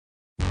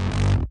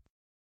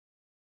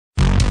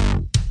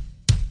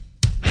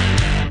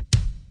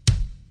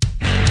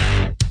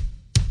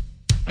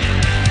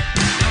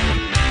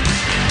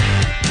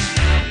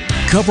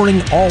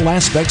covering all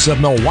aspects of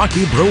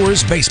Milwaukee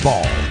Brewers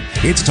baseball.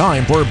 It's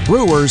time for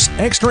Brewers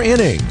Extra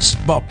Innings,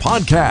 the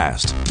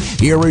podcast.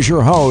 Here is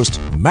your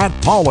host, Matt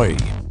Pauley.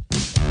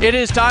 It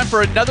is time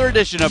for another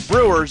edition of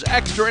Brewers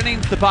Extra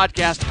Innings, the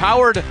podcast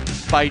powered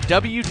by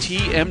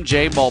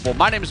WTMJ Mobile.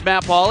 My name is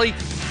Matt Pauley.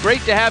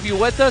 Great to have you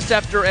with us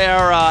after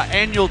our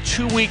annual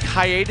 2-week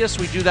hiatus.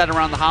 We do that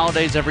around the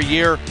holidays every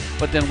year,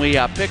 but then we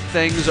pick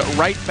things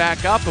right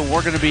back up, and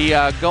we're going to be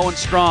going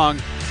strong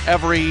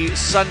every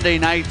Sunday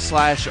night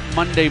 /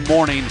 Monday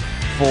morning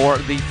for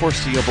the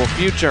foreseeable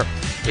future.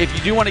 If you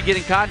do want to get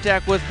in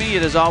contact with me,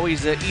 it is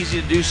always easy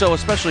to do so,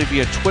 especially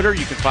via Twitter.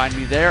 You can find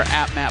me there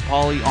at Matt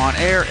Pauley on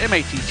air,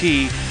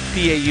 MattPauley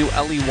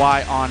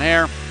on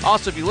air.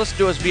 Also, if you listen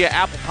to us via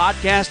Apple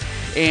Podcast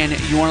and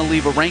you want to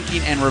leave a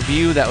ranking and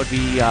review, that would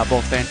be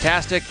both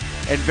fantastic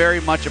and very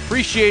much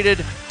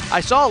appreciated. I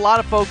saw a lot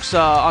of folks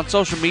on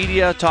social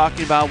media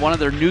talking about one of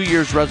their New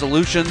Year's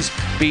resolutions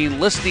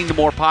being listening to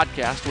more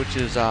podcasts, which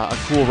is a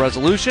cool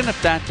resolution.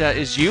 If that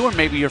is you and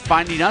maybe you're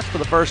finding us for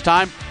the first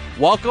time,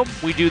 welcome.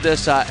 We do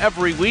this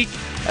every week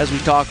as we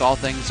talk all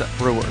things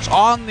Brewers.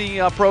 On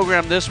the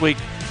program this week,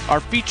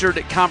 our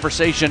featured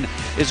conversation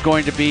is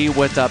going to be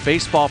with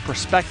Baseball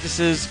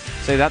Prospectus's,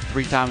 say that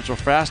 3 times real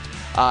fast,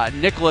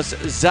 Nicholas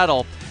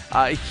Zettel.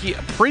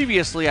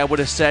 Previously, I would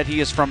have said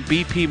he is from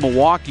BP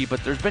Milwaukee,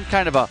 but there's been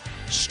kind of a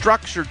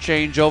structure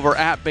change over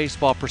at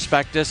Baseball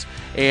Prospectus,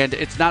 and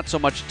it's not so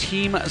much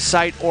team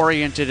site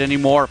oriented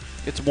anymore.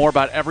 It's more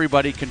about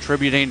everybody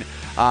contributing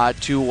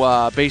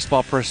to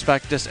Baseball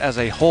Prospectus as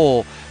a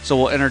whole. So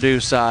we'll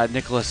introduce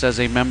Nicholas as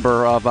a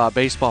member of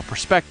Baseball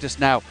Prospectus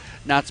now,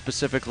 not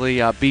specifically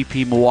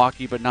BP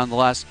Milwaukee, but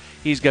nonetheless,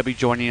 he's going to be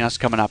joining us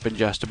coming up in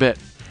just a bit.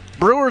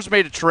 Brewers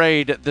made a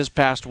trade this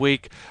past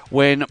week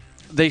when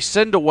they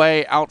send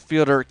away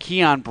outfielder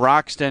Keon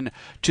Broxton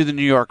to the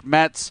New York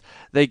Mets.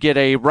 They get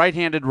a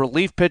right-handed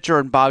relief pitcher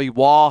in Bobby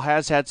Wall,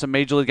 has had some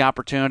major league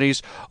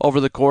opportunities over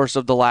the course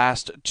of the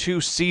last 2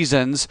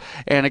 seasons,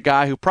 and a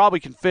guy who probably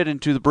can fit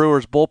into the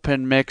Brewers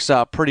bullpen mix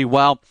pretty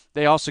well.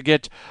 They also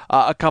get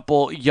a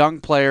couple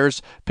young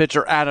players,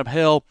 pitcher Adam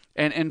Hill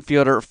and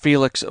infielder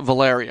Felix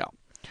Valerio.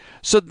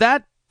 So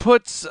that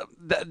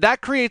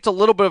creates a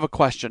little bit of a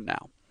question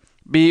now,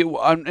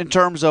 in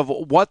terms of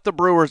what the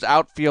Brewers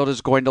outfield is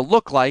going to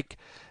look like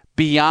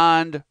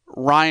beyond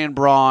Ryan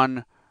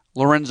Braun,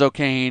 Lorenzo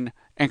Cain,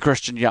 and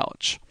Christian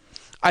Yelich.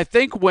 I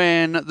think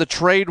when the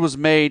trade was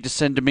made to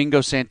send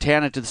Domingo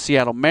Santana to the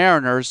Seattle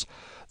Mariners,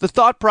 the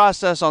thought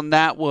process on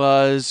that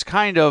was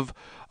kind of,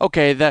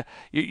 okay,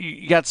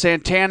 you got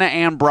Santana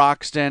and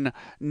Broxton,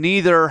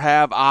 neither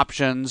have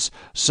options,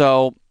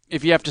 so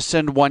if you have to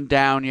send one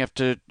down, you have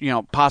to,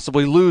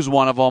 possibly lose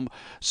one of them.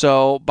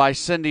 So by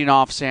sending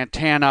off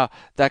Santana,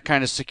 that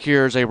kind of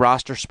secures a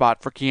roster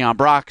spot for Keon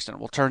Broxton.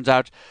 Well, turns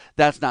out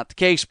that's not the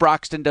case.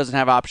 Broxton doesn't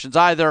have options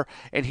either,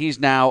 and he's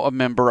now a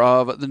member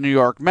of the New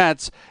York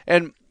Mets.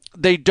 And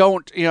they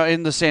don't,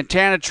 in the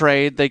Santana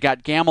trade, they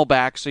got Gamble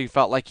back, so you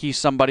felt like he's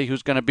somebody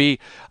who's going to be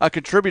a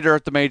contributor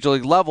at the major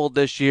league level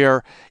this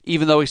year,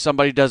 even though he's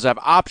somebody who does have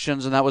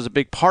options, and that was a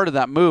big part of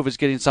that move, is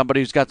getting somebody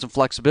who's got some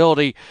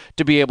flexibility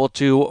to be able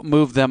to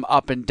move them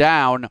up and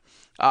down.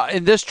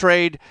 In this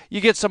trade,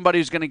 you get somebody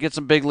who's going to get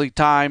some big league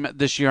time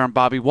this year on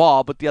Bobby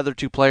Wall, but the other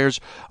 2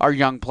 players are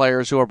young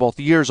players who are both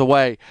years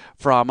away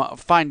from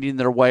finding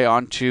their way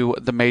onto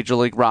the major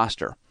league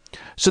roster.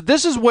 So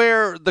this is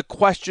where the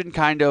question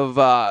kind of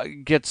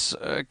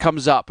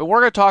comes up, and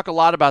we're going to talk a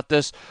lot about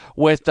this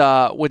with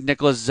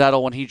Nicholas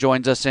Zettel when he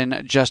joins us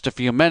in just a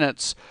few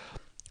minutes.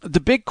 The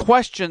big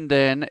question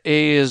then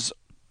is,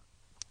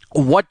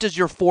 what does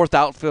your 4th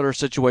outfielder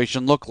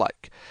situation look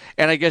like?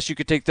 And I guess you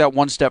could take that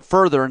one step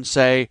further and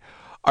say,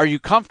 are you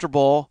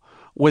comfortable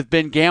with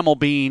Ben Gamble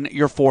being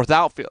your 4th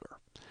outfielder?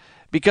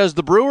 Because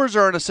the Brewers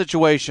are in a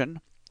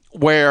situation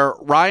where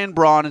Ryan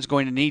Braun is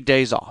going to need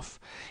days off.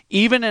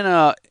 Even in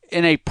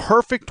a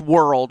perfect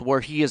world where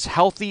he is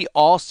healthy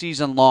all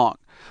season long,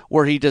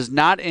 where he does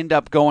not end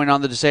up going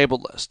on the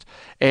disabled list,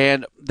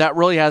 and that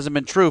really hasn't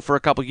been true for a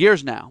couple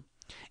years now,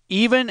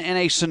 even in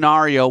a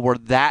scenario where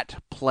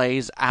that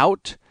plays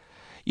out,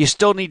 you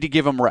still need to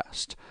give him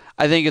rest.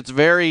 I think it's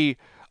very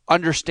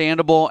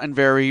understandable and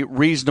very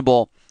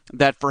reasonable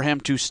that for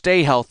him to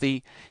stay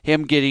healthy,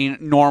 him getting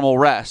normal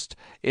rest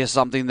is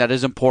something that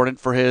is important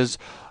for his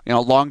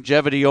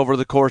longevity over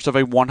the course of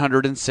a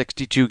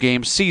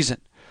 162-game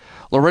season.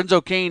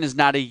 Lorenzo Cain is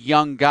not a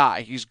young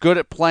guy. He's good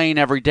at playing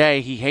every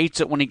day. He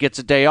hates it when he gets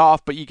a day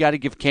off, but you got to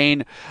give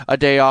Cain a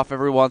day off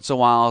every once in a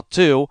while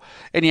too.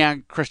 And yeah,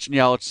 Christian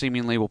Yelich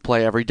seemingly will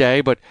play every day,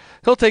 but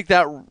he'll take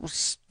that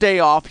day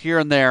off here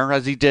and there,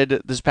 as he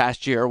did this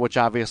past year, which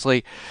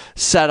obviously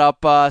set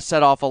off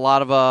a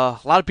lot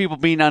of people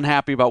being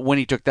unhappy about when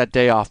he took that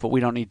day off. But we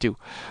don't need to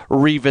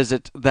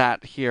revisit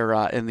that here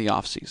in the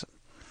offseason.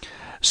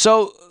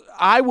 So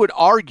I would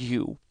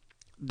argue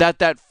that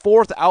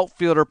 4th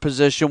outfielder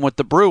position with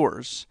the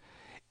Brewers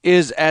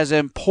is as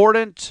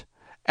important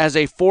as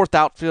a 4th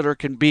outfielder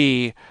can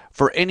be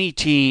for any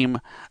team,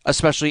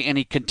 especially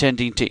any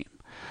contending team.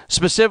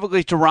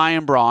 specifically to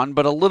Ryan Braun,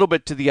 but a little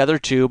bit to the other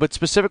two, but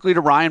specifically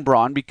to Ryan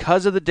Braun,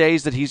 because of the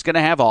days that he's going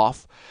to have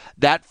off,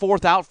 that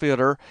fourth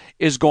outfielder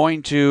is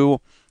going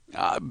to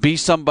be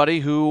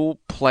somebody who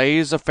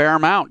plays a fair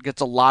amount,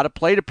 gets a lot of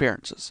plate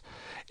appearances.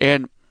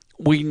 And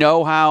we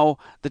know how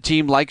the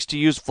team likes to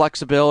use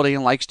flexibility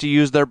and likes to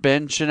use their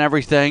bench and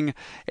everything.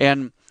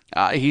 And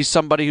he's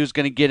somebody who's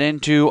going to get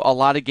into a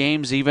lot of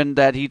games even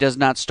that he does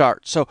not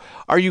start. So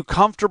are you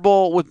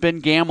comfortable with Ben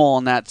Gamel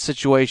in that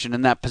situation,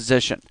 in that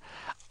position?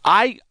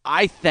 I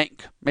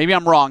think, maybe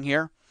I'm wrong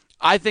here,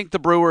 I think the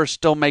Brewers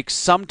still make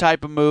some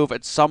type of move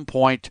at some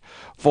point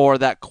for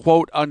that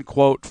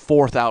quote-unquote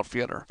fourth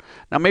outfielder.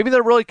 Now, maybe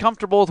they're really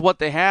comfortable with what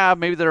they have.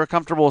 Maybe they're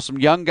comfortable with some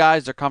young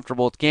guys. They're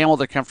comfortable with Gamel.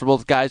 They're comfortable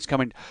with guys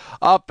coming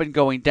up and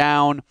going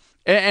down.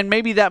 And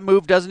maybe that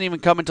move doesn't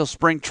even come until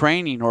spring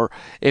training, or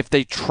if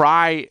they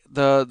try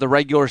the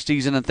regular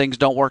season and things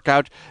don't work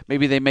out,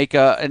 maybe they make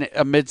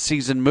a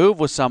mid-season move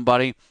with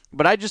somebody.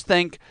 But I just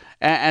think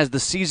as the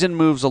season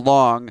moves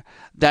along,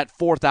 that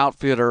fourth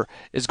outfielder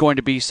is going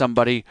to be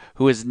somebody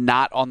who is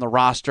not on the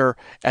roster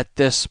at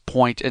this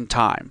point in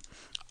time.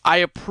 I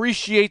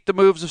appreciate the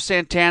moves of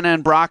Santana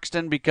and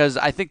Broxton because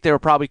I think they were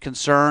probably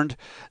concerned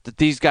that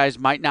these guys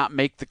might not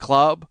make the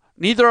club.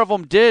 Neither of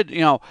them did.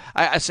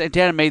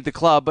 Santana made the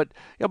club, but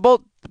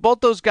both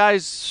those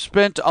guys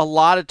spent a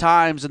lot of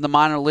times in the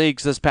minor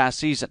leagues this past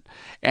season,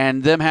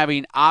 and them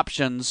having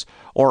options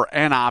or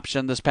an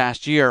option this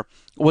past year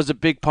was a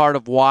big part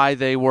of why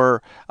they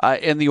were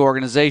in the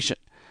organization.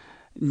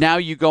 Now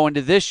you go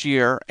into this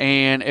year,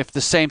 and if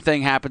the same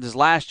thing happens as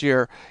last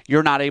year,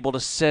 you're not able to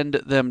send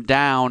them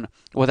down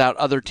without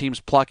other teams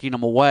plucking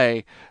them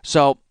away.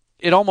 So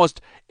it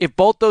almost, if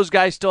both those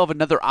guys still have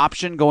another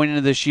option going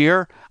into this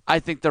year, I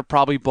think they're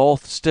probably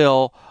both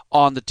still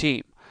on the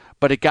team.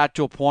 But it got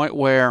to a point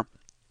where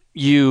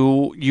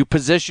you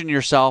position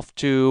yourself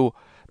to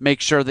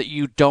make sure that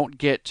you don't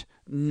get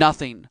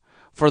nothing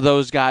for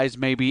those guys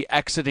maybe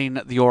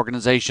exiting the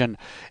organization,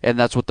 and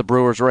that's what the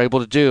Brewers were able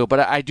to do. But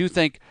I do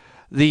think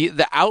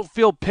the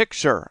outfield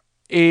picture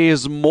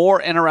is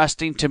more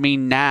interesting to me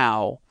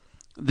now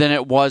than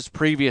it was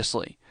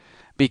previously,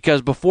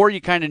 because before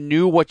you kind of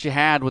knew what you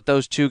had with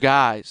those two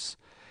guys,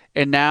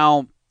 and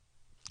now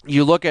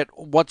you look at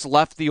what's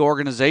left the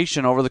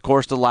organization over the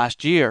course of the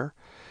last year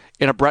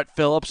in a Brett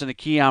Phillips and a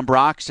Keon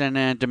Broxton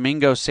and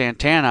Domingo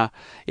Santana.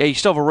 Yeah, you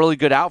still have a really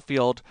good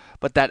outfield,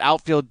 but that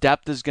outfield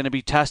depth is going to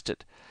be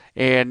tested.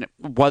 And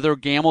whether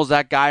Gamel's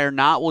that guy or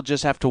not, we'll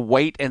just have to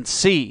wait and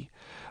see.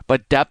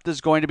 But depth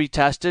is going to be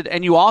tested.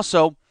 And you want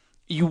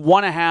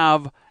to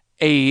have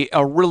a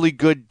really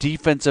good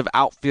defensive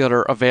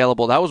outfielder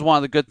available. That was one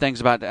of the good things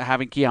about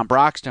having Keon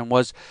Broxton,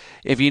 was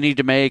if you need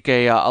to make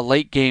a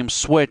late game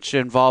switch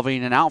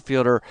involving an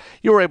outfielder,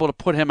 you were able to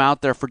put him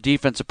out there for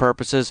defensive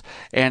purposes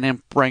and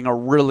then bring a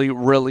really,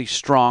 really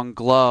strong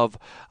glove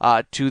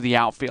to the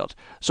outfield.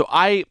 So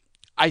I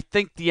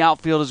think the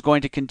outfield is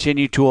going to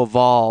continue to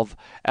evolve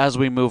as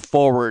we move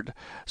forward.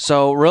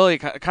 So really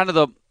kind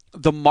of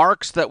the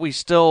marks that we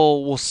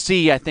still will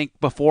see, I think,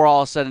 before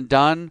all is said and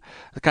done,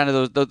 kind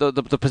of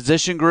the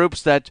position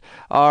groups that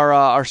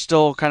are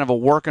still kind of a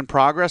work in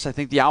progress. I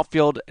think the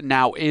outfield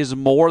now is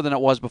more than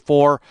it was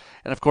before,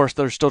 and of course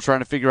they're still trying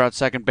to figure out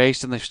second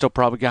base, and they've still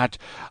probably got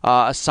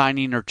a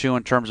signing or two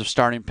in terms of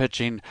starting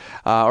pitching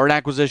or an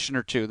acquisition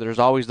or two. There's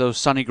always those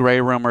Sonny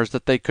Gray rumors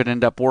that they could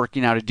end up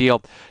working out a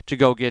deal to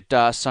go get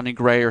Sonny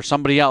Gray or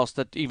somebody else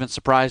that even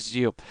surprises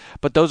you.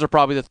 But those are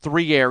probably the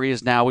three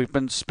areas now. We've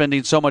been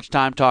spending so much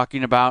time talking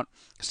about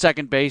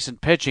second base and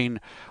pitching.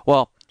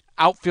 Well,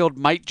 outfield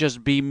might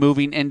just be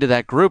moving into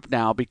that group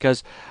now,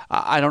 because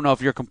I don't know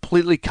if you're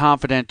completely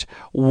confident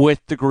with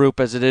the group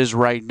as it is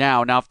right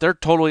now. Now, if they're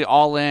totally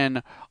all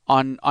in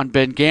on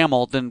Ben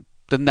Gamel, then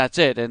that's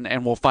it,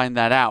 and we'll find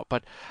that out.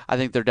 But I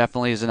think there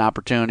definitely is an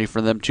opportunity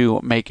for them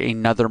to make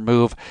another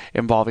move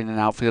involving an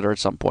outfielder at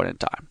some point in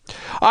time.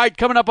 All right,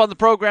 coming up on the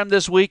program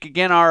this week,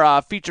 again,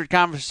 our featured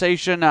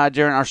conversation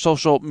during our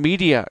social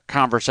media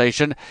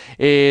conversation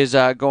is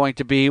going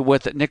to be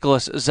with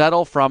Nicholas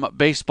Zettel from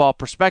Baseball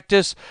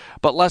Prospectus.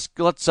 But let's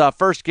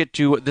first get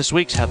to this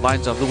week's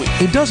headlines of the week.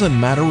 It doesn't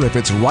matter if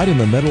it's right in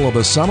the middle of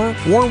the summer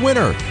or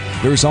winter.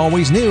 There's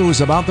always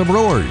news about the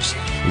Brewers.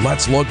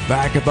 Let's look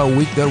back at the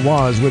week that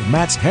was with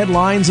Matt's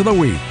Headlines of the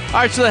Week. All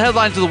right, so the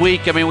headlines of the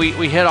week, I mean,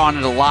 we hit on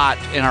it a lot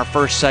in our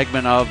first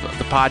segment of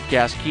the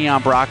podcast.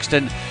 Keon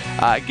Broxton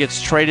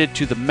gets traded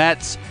to the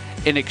Mets.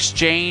 In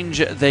exchange,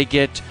 they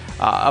get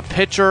a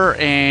pitcher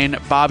and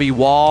Bobby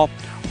Wall.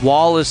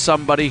 Wall is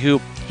somebody who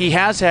he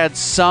has had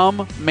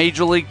some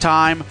major league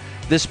time.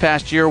 This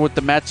past year with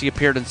the Mets, he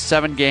appeared in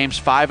 7 games,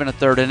 5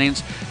 1/3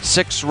 innings,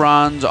 6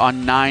 runs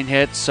on 9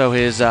 hits. So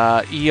his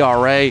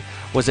ERA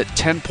was at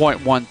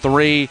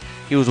 10.13.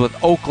 He was with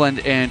Oakland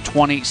in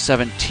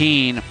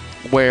 2017,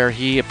 where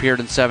he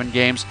appeared in 7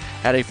 games,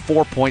 had a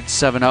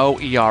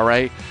 4.70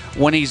 ERA.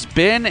 When he's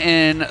been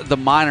in the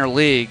minor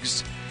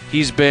leagues,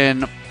 he's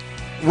been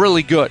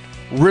really good,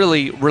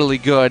 really, really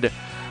good.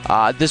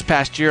 This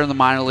past year in the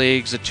minor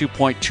leagues, a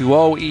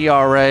 2.20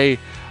 ERA.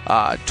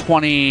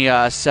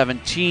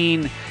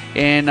 2017,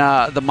 in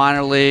the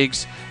minor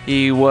leagues.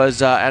 He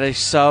was at a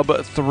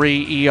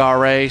sub-3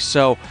 ERA.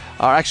 So,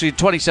 actually, in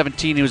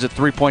 2017, he was at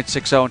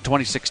 3.60. In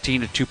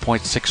 2016, at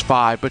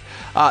 2.65.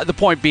 But the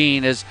point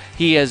being is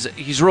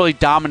he's really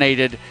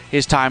dominated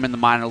his time in the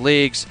minor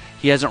leagues.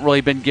 He hasn't really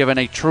been given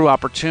a true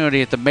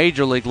opportunity at the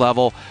major league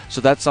level,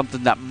 so that's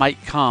something that might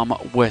come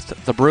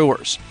with the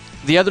Brewers.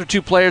 The other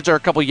two players are a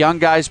couple young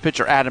guys,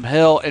 pitcher Adam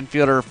Hill,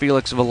 infielder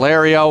Felix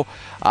Valerio.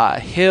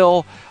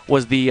 Hill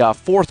was the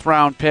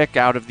fourth-round pick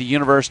out of the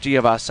University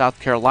of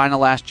South Carolina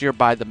last year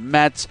by the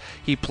Mets.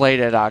 He played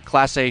at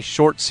Class A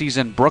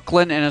short-season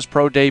Brooklyn in his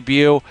pro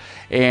debut,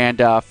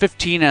 and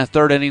 15 and a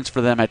third innings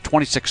for them at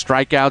 26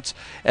 strikeouts.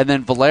 And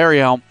then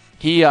Valerio,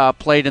 he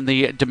played in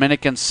the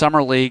Dominican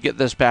Summer League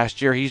this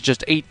past year. He's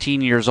just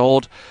 18 years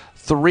old.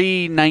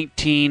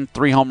 319,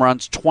 3 home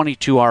runs,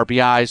 22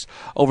 RBIs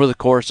over the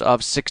course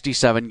of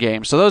 67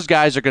 games. So those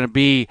guys are going to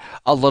be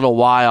a little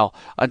while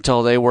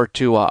until they were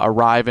to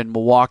arrive in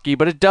Milwaukee.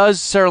 But it does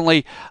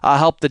certainly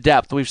help the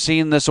depth. We've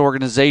seen this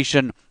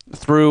organization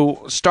through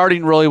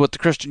starting really with the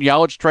Christian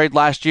Yelich trade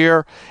last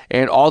year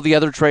and all the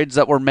other trades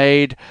that were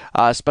made,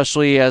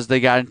 especially as they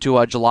got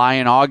into July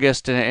and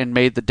August and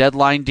made the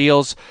deadline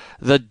deals.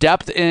 The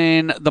depth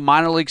in the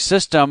minor league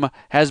system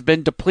has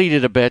been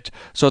depleted a bit,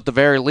 so at the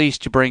very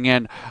least you bring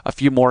in a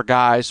few more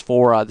guys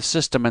for the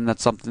system, and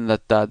that's something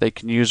that they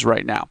can use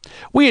right now.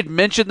 We had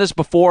mentioned this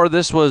before.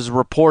 This was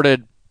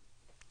reported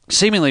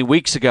seemingly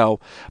weeks ago,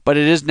 but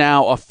it is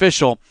now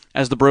official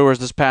as the Brewers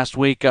this past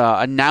week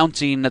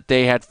announcing that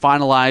they had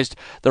finalized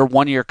their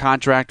one-year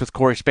contract with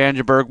Corey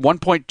Spangenberg,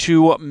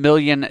 $1.2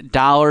 million,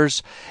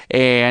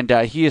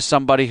 and he is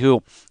somebody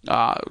who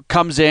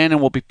comes in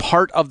and will be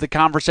part of the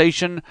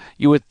conversation,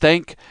 you would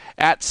think,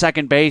 at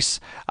second base.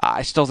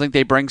 I still think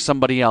they bring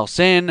somebody else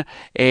in,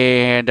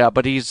 and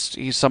but he's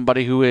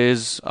somebody who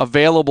is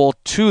available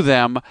to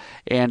them,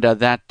 and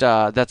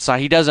that's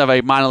he does have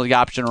a minor league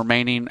option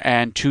remaining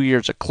and 2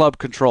 years of club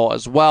control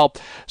as well.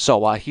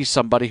 So he's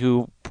somebody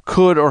who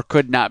could or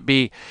could not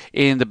be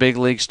in the big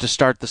leagues to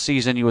start the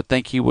season. You would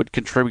think he would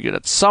contribute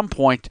at some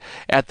point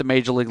at the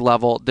major league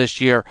level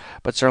this year,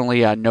 but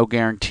certainly no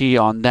guarantee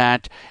on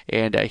that.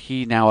 And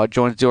he now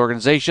joins the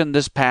organization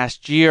this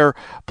past year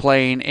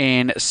playing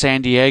in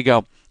San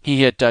Diego.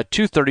 He hit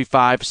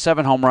 .235,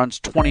 7 home runs,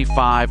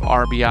 25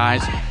 RBIs,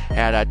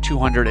 had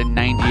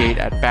 298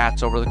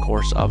 at-bats over the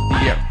course of the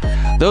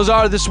year. Those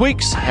are this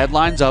week's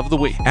Headlines of the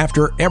Week.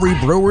 After every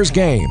Brewers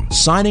game,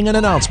 signing an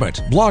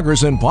announcement,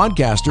 bloggers and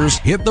podcasters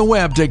hit the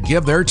web to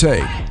give their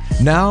take.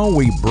 Now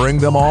we bring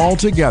them all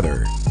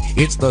together.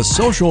 It's the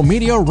Social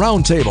Media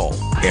Roundtable,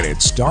 and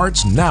it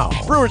starts now.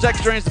 Brewers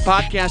Extra Innings, the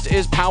podcast,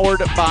 is powered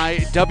by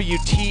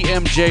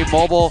WTMJ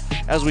Mobile.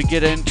 As we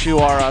get into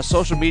our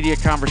social media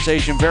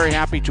conversation, very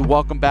happy to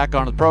welcome back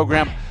onto the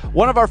program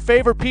one of our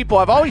favorite people.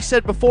 I've always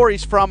said before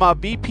he's from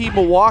BP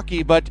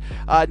Milwaukee, but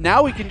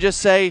now we can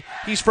just say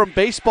he's from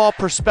Baseball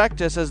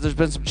Prospectus, as there's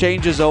been some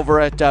changes over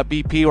at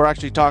BP. We'll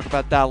actually talk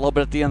about that a little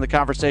bit at the end of the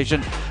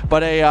conversation.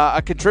 But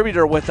a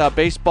contributor with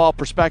Baseball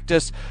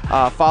Prospectus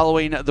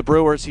following the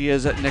Brewers, he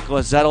is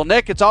Nicholas Zettel.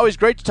 Nick, it's always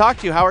great to talk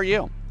to you. How are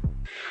you?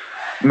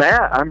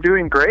 Matt, I'm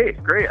doing great.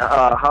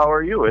 How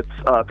are you?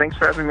 Thanks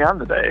for having me on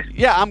today.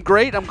 Yeah, I'm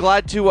great. I'm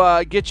glad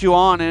to get you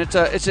on, and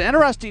it's an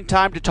interesting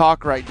time to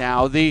talk right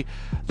now.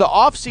 The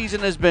off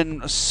season has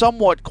been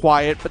somewhat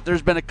quiet, but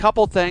there's been a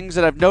couple things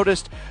that I've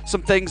noticed,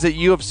 some things that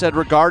you have said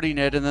regarding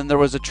it, and then there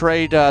was a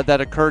trade that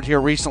occurred here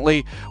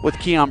recently with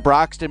Keon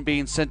Broxton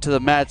being sent to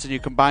the Mets, and you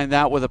combine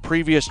that with a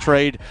previous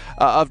trade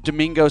of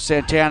Domingo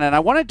Santana. And I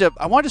wanted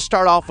to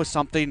start off with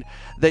something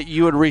that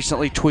you had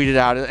recently tweeted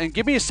out, and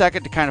give me a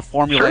second to kind of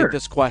formulate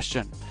this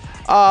question.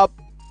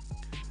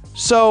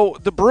 So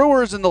the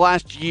Brewers in the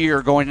last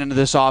year going into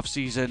this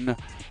offseason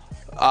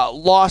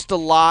lost a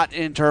lot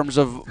in terms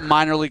of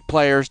minor league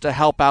players to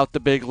help out the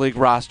big league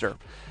roster.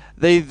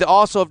 They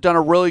also have done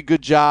a really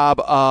good job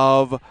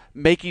of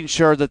making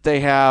sure that they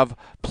have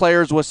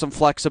players with some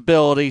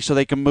flexibility so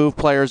they can move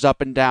players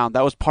up and down.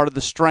 That was part of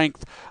the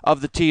strength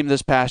of the team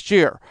this past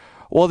year.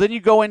 Well, then you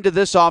go into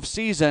this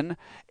offseason,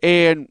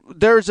 and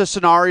there's a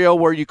scenario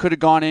where you could have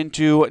gone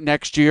into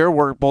next year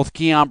where both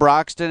Keon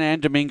Broxton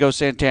and Domingo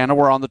Santana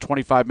were on the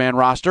 25-man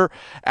roster.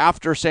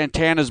 After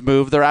Santana's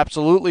move, there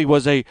absolutely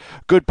was a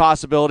good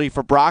possibility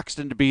for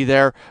Broxton to be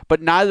there,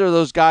 but neither of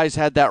those guys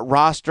had that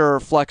roster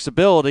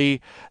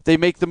flexibility. They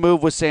make the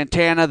move with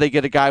Santana. They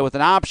get a guy with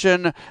an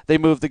option. They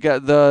make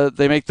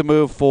the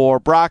move for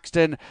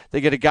Broxton.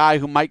 They get a guy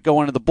who might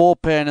go into the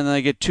bullpen, and then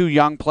they get two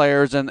young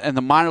players, and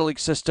the minor league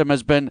system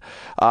has been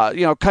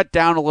cut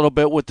down a little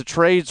bit with the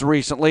trades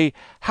recently.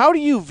 How do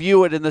you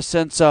view it in the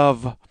sense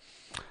of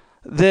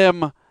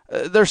them?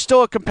 They're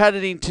still a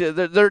competing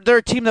they're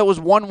a team that was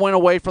one win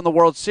away from the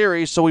World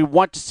Series, so we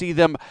want to see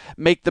them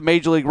make the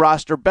Major League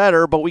roster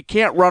better, but we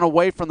can't run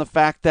away from the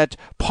fact that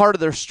part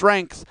of their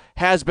strength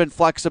has been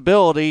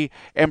flexibility,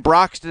 and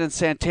Broxton and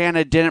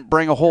Santana didn't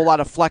bring a whole lot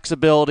of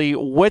flexibility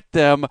with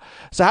them.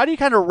 So how do you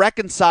kind of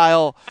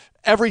reconcile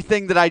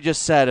everything that I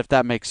just said, if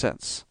that makes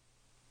sense?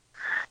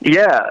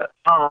 Yeah,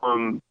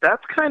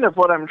 that's kind of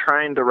what I'm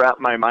trying to wrap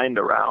my mind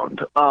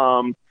around.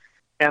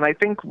 And I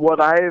think what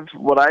I've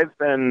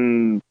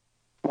been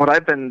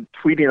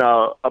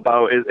tweeting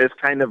about is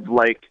kind of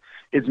like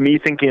is me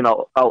thinking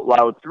out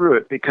loud through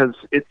it, because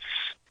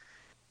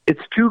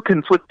it's two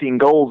conflicting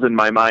goals in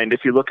my mind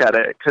if you look at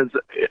it. Because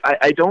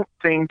I don't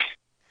think,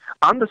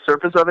 on the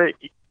surface of it,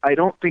 I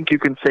don't think you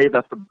can say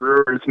that the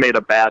Brewers made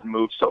a bad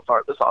move so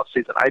far this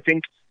offseason. I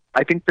think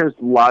there's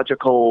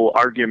logical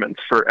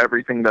arguments for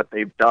everything that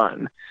they've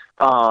done.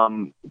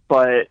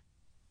 But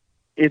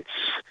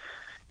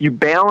you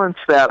balance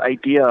that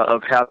idea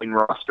of having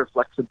roster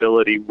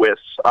flexibility with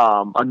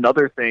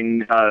another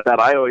thing that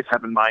I always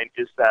have in mind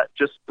is that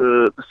just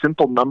the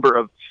simple number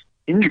of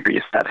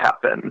injuries that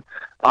happen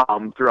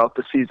throughout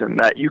the season,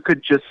 that you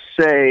could just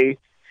say,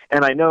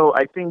 and I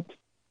think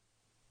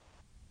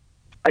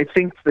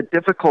the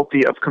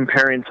difficulty of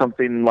comparing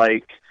something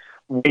like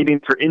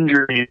waiting for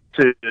injury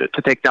to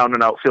take down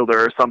an outfielder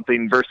or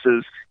something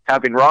versus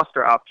having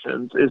roster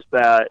options is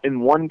that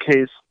in one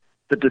case,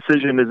 the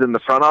decision is in the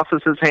front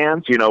office's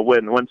hands. You know,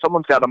 when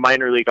someone's got a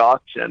minor league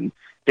option,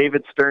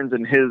 David Stearns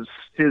and his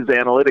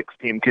analytics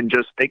team can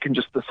just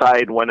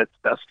decide when it's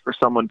best for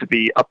someone to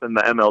be up in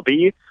the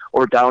MLB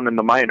or down in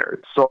the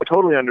minors. So I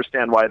totally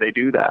understand why they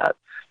do that.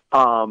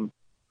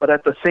 But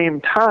at the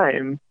same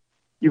time,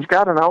 you've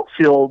got an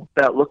outfield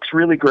that looks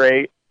really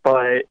great,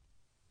 but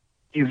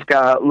you've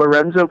got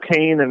Lorenzo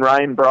Cain and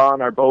Ryan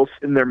Braun are both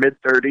in their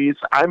mid-30s.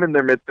 I'm in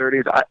their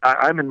mid-30s.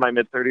 I'm in my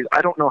mid-30s.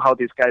 I don't know how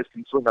these guys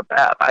can swing a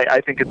bat.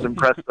 I think it's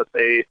impressive that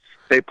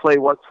they play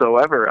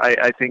whatsoever.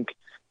 I think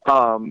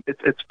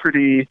it's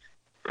pretty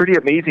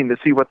amazing to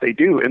see what they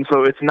do. And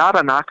so it's not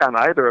a knock on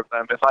either of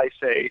them. If I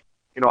say,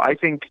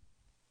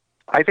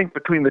 I think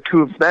between the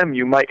two of them,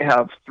 you might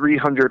have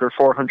 300 or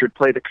 400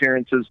 plate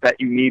appearances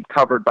that you need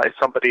covered by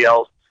somebody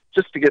else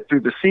just to get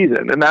through the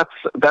season. And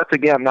that's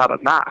again, not a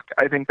knock.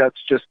 I think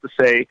that's just to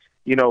say,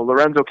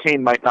 Lorenzo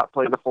Cain might not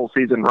play the full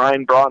season.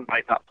 Ryan Braun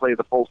might not play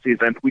the full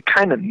season. We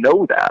kind of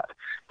know that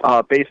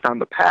based on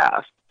the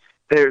past.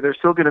 They're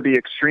still going to be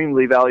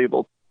extremely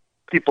valuable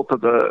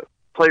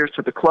players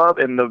to the club,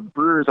 and the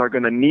Brewers are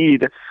going to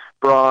need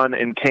Braun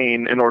and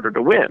Cain in order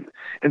to win.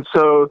 And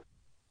so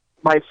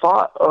my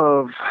thought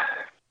of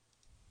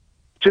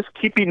just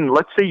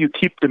let's say you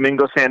keep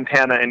Domingo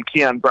Santana and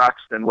Keon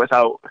Broxton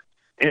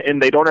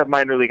and they don't have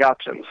minor league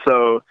options.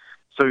 So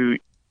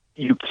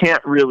you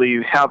can't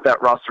really have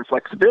that roster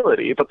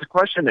flexibility. But the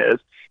question is,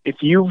 if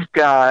you've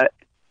got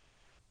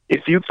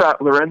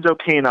Lorenzo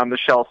Cain on the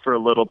shelf for a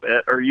little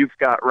bit, or you've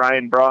got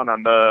Ryan Braun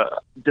on the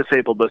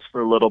disabled list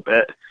for a little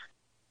bit,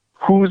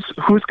 who's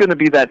going to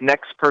be that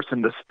next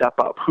person to step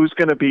up? Who's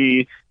going to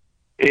be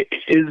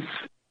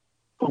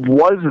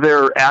was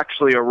there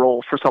actually a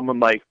role for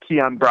someone like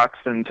Keon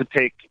Broxton to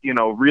take,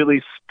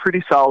 really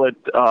pretty solid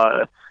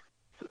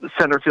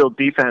center field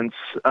defense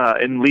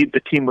and lead the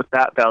team with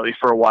that value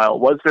for a while?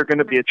 Was there going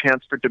to be a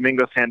chance for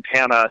Domingo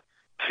Santana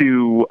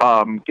to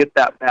get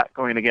that bat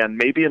going again,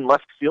 maybe in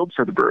left field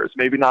for the Brewers,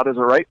 maybe not as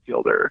a right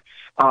fielder?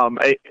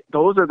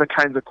 Those are the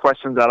kinds of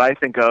questions that I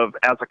think of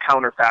as a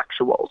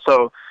counterfactual.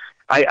 So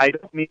I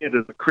don't mean it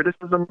as a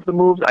criticism of the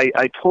moves.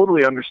 I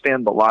totally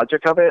understand the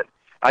logic of it.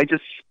 I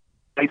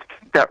think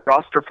that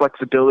roster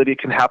flexibility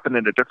can happen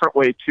in a different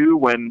way too,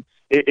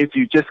 if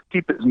you just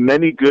keep as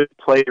many good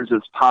players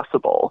as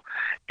possible.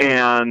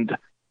 And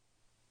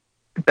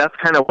that's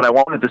kind of what I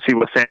wanted to see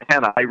with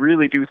Santana. I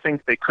really do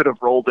think they could have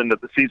rolled into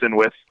the season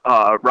with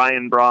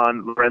Ryan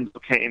Braun, Lorenzo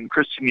Cain,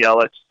 Christian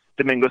Yelich,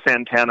 Domingo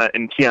Santana,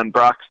 and Keon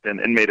Broxton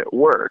and made it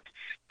work.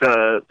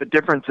 The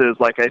difference is,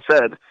 like I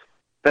said,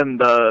 then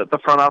the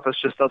front office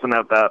just doesn't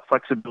have that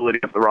flexibility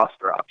of the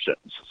roster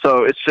options.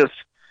 So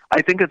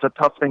I think it's a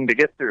tough thing to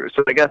get through.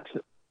 So I guess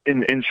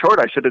in short,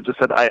 I should have just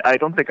said, I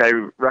don't think I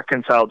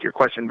reconciled your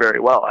question very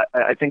well.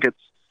 I think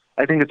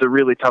it's a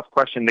really tough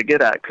question to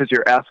get at, because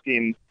you're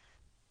asking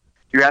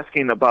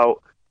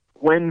about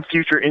when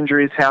future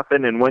injuries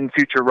happen and when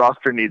future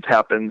roster needs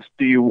happens.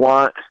 Do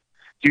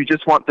you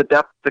just want the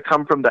depth to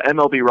come from the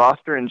MLB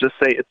roster and just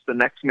say it's the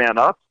next man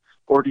up?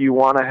 Or do you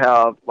want to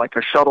have like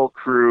a shuttle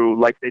crew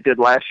like they did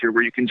last year,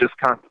 where you can just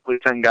constantly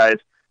send guys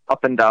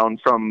up and down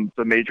from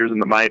the majors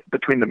and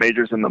between the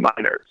majors and the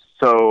minors?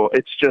 So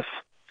it's just,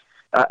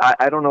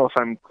 I don't know if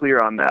I'm clear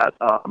on that,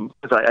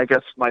 because I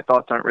guess my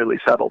thoughts aren't really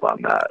settled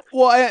on that.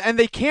 Well, and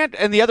they can't,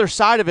 and the other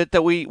side of it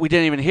that we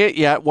didn't even hit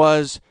yet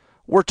was,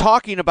 we're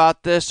talking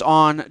about this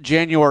on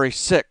January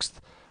 6th.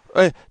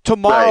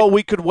 Tomorrow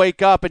we could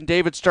wake up and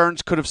David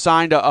Stearns could have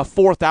signed a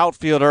fourth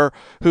outfielder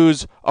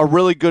who's a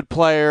really good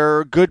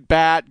player, good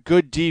bat,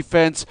 good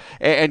defense,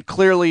 and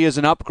clearly is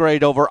an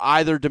upgrade over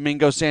either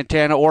Domingo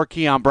Santana or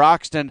Keon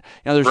Broxton.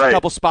 There's a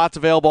couple spots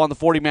available on the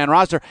 40-man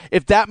roster.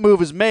 If that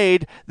move is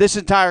made, this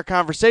entire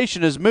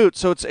conversation is moot.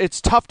 So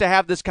it's tough to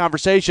have this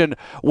conversation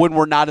when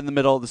we're not in the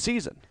middle of the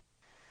season.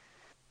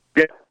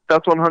 Yeah,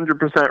 that's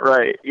 100%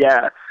 right.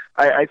 Yeah,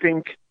 I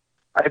think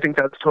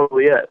that's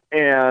totally it.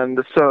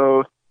 And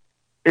so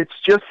It's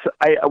just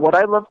what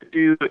I love to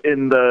do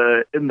in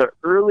the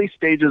early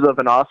stages of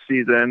an off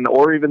season,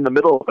 or even the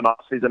middle of an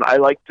off season. I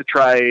like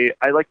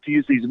to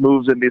use these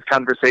moves in these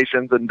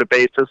conversations and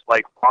debates as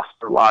like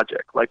roster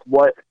logic. Like,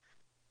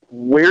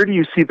 where do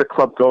you see the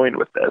club going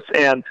with this?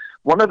 And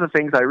one of the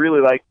things I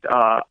really liked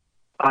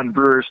on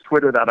Brewers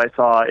Twitter that I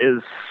saw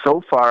is,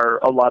 so far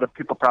a lot of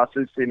people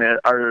processing it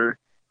are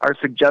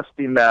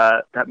suggesting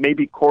that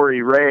maybe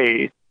Corey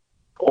Ray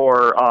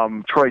or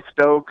Troy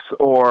Stokes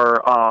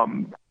or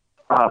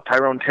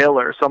Tyrone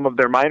Taylor, some of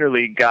their minor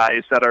league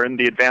guys that are in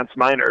the advanced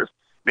minors,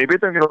 maybe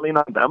they're going to lean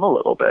on them a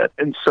little bit.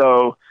 And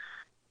so,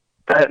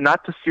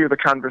 not to steer the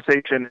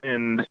conversation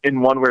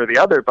in one way or the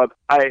other, but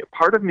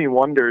part of me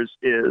wonders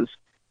is,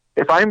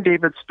 if I'm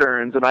David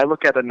Stearns and I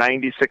look at a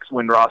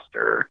 96-win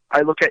roster,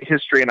 I look at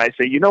history and I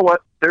say, you know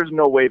what? There's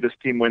no way this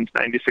team wins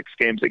 96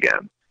 games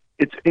again.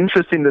 It's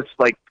interesting to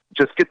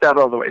just get that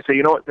out of the way. So,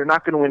 you know what? They're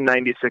not going to win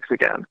 96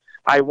 again.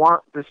 I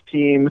want this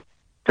team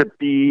to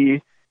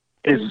be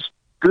as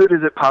good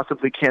as it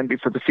possibly can be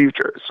for the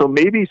future. So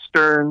maybe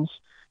Stearns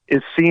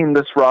is seeing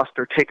this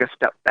roster take a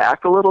step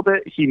back a little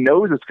bit. He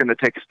knows it's going to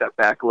take a step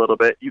back a little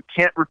bit. You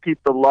can't repeat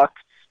the luck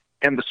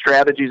and the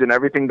strategies and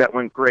everything that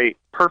went great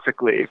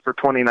perfectly for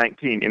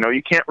 2019.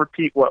 You can't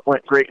repeat what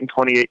went great in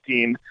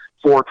 2018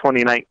 for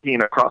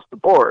 2019 across the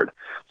board.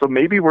 So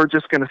maybe we're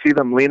just going to see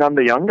them lean on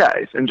the young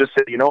guys and just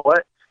say, you know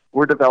what?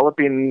 We're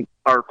developing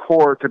our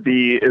core to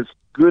be as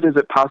good as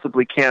it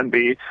possibly can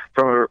be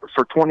for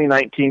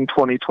 2019,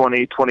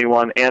 2020,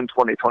 21, and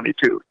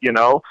 2022.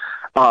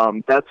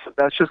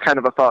 That's just kind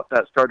of a thought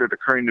that started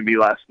occurring to me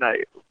last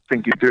night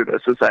thinking through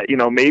this, is that,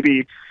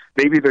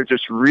 maybe they're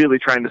just really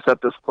trying to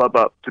set this club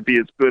up to be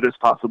as good as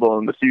possible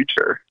in the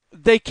future.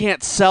 They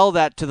can't sell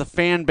that to the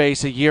fan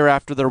base a year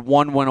after they're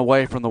one win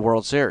away from the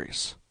World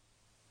Series.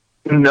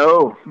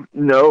 No,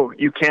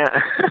 you can't.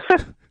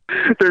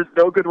 There's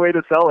no good way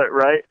to sell it,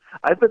 right?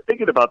 I've been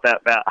thinking about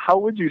that, Matt. How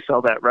would you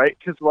sell that, right?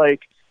 Because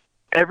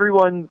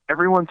everyone's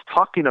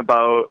talking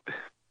about,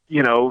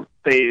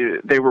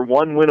 they were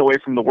one win away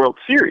from the World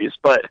Series,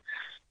 but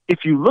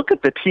if you look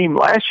at the team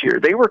last year,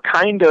 they're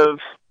kind of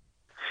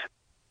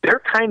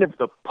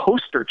the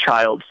poster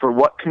child for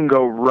what can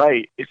go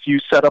right if you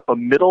set up a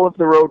middle of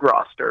the road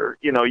roster.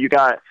 You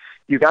got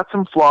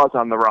some flaws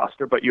on the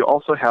roster, but you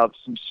also have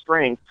some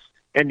strengths,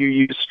 and you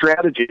use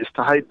strategies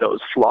to hide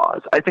those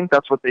flaws. I think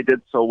that's what they did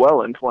so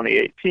well in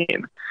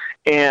 2018.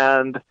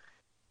 And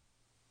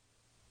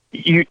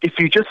if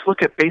you just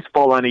look at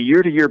baseball on a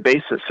year-to-year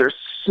basis, there's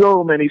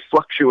so many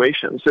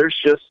fluctuations. There's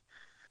just,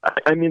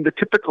 the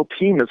typical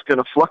team is going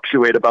to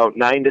fluctuate about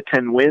 9 to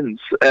 10 wins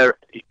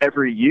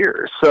every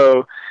year.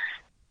 So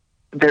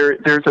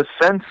there's a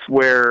sense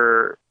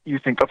where you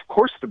think, of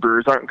course, the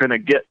Brewers aren't going to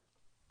get,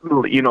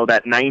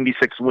 that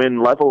 96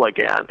 win level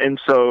again. And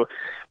so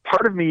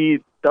part of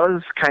me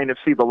does kind of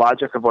see the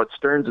logic of what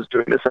Stearns is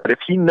doing, is that if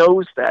he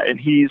knows that, and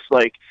he's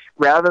like,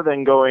 rather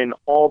than going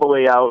all the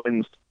way out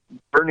and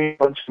burning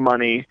a bunch of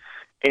money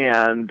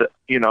and,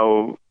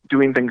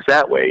 doing things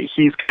that way,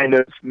 he's kind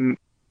of,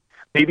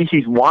 maybe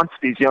he wants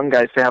these young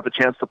guys to have a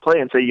chance to play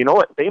and say, you know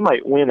what, they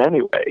might win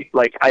anyway.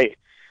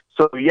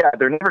 So yeah,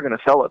 they're never going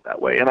to sell it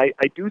that way. And I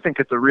do think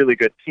it's a really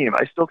good team.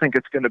 I still think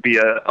it's going to be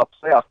a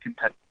playoff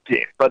content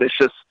team, but it's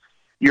just,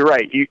 you're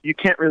right. You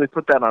can't really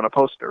put that on a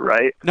poster,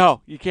 right?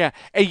 No, you can't.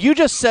 Hey, you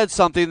just said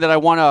something that I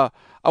want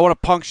to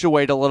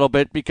punctuate a little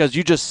bit, because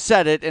you just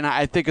said it, and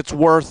I think it's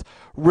worth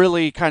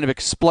really kind of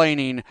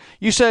explaining.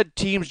 You said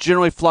teams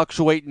generally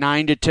fluctuate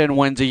 9 to 10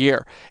 wins a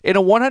year. In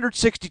a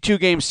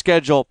 162-game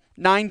schedule,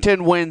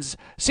 9-10 wins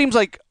seems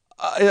like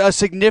a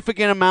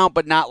significant amount,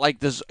 but not like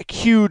this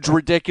huge,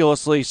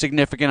 ridiculously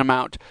significant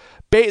amount.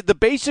 The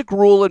basic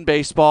rule in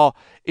baseball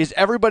is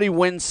everybody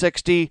wins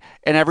 60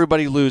 and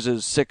everybody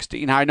loses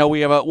 60. Now, I know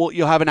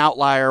you'll have an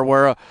outlier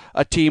where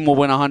a team will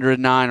win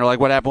 109, or like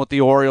what happened with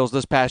the Orioles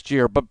this past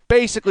year. But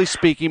basically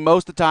speaking,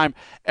 most of the time,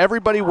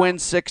 everybody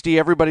wins 60,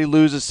 everybody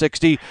loses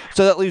 60.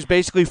 So that leaves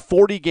basically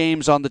 40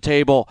 games on the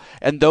table,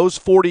 and those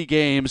 40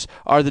 games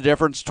are the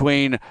difference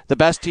between the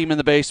best team in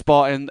the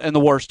baseball and the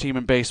worst team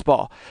in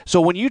baseball.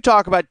 So when you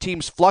talk about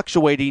teams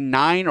fluctuating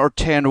 9 or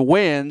 10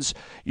 wins,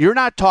 you're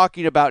not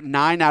talking about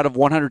 9 out of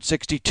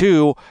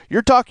 162.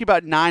 You're talking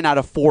about 9 out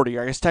of 40,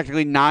 or I guess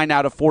technically 9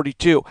 out of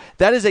 42.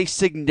 That is a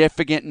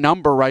significant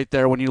number right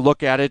there when you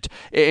look at it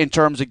in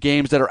terms of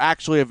games that are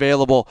actually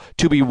available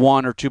to be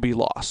won or to be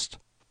lost.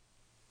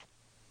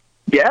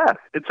 Yeah,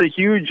 it's a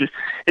huge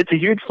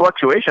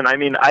fluctuation.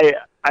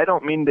 I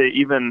don't mean to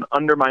even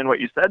undermine what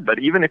you said, but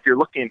even if you're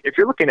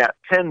looking at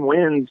 10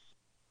 wins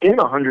in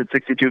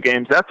 162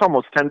 games, that's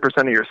almost 10%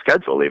 of your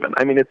schedule even.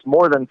 It's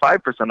more than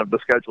 5% of the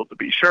schedule, to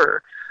be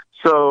sure.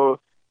 So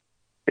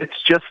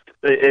it's just,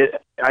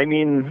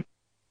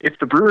 if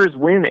the Brewers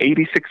win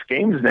 86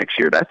 games next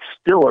year, that's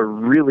still a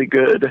really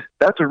good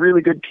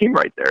team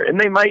right there. And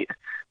they might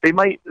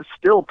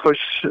still push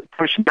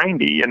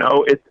 90,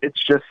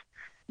 it's just,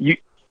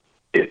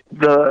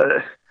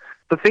 the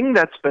thing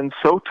that's been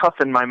so tough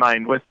in my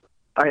mind with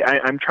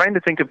I'm trying to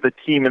think of the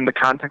team in the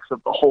context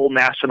of the whole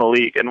National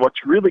League. And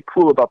what's really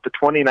cool about the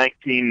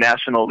 2019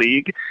 National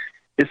League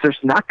is there's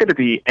not going to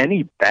be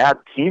any bad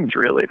teams,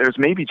 really. There's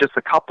maybe just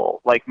a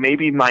couple, like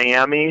maybe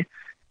Miami,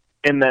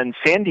 and then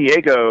San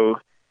Diego,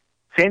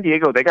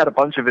 they got a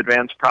bunch of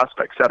advanced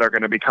prospects that are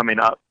going to be coming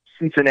up.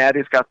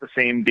 Cincinnati's got the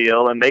same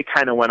deal, and they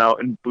kind of went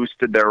out and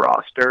boosted their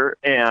roster.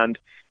 And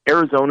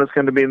Arizona's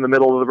going to be in the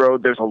middle of the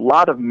road. There's a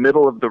lot of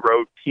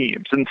middle-of-the-road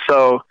teams. And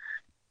so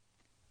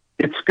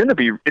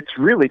it's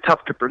really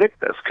tough to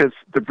predict this, because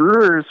the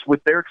Brewers,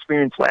 with their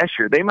experience last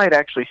year, they might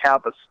actually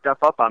have a step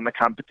up on the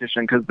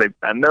competition because they've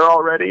been there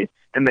already,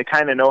 and they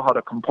kind of know how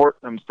to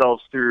comport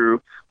themselves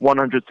through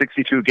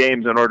 162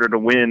 games in order to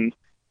win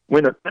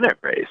a pennant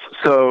race.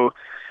 So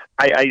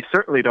I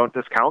certainly don't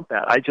discount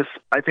that.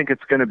 I think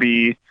it's going to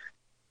be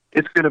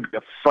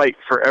a fight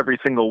for every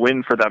single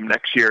win for them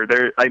next year.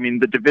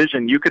 The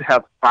division, you could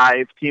have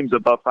 5 teams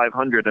above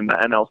 500 in the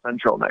NL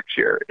Central next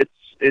year.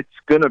 It's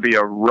going to be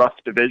a rough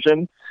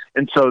division.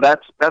 And so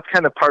that's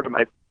kind of part of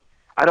my,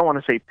 I don't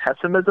want to say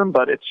pessimism,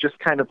 but it's just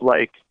kind of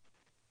like,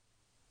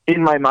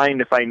 in my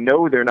mind, if I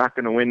know they're not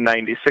going to win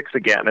 96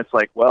 again, it's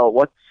like, well,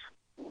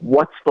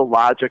 what's the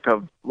logic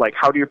of, like,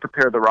 how do you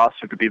prepare the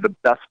roster to be the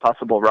best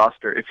possible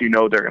roster if you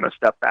know they're going to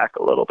step back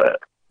a little bit?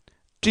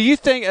 Do you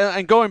think,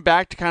 and going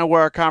back to kind of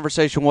where our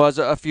conversation was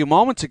a few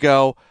moments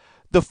ago,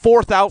 the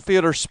fourth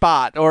outfielder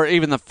spot, or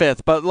even the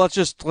fifth, but let's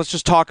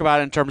just talk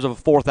about it in terms of a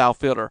fourth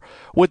outfielder,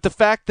 with the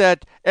fact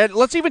that, and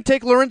let's even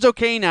take Lorenzo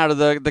Cain out of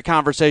the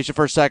conversation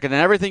for a second,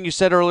 and everything you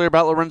said earlier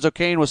about Lorenzo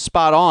Cain was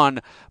spot on,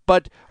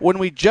 but when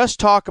we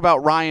just talk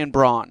about Ryan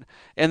Braun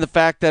and the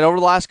fact that over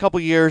the last couple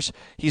of years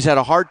he's had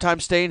a hard time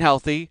staying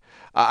healthy,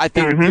 I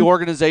think the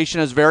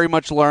organization has very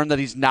much learned that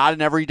he's not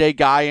an everyday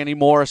guy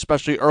anymore,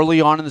 especially early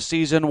on in the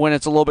season when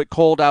it's a little bit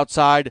cold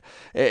outside.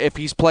 If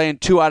he's playing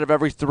 2 out of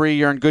every 3,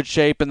 you're in good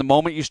shape. And the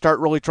moment you start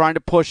really trying to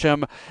push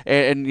him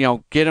and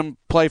get him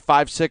play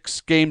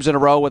 5-6 games in a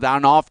row without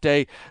an off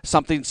day,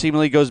 something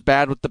seemingly goes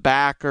bad with the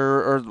back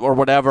or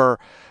whatever.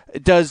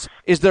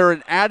 Is there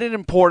an added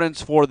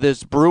importance for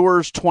this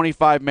Brewers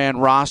 25-man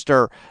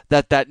roster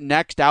that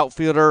next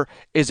outfielder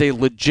is a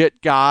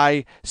legit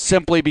guy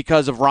simply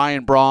because of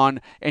Ryan Braun,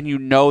 and you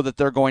know that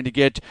they're going to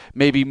get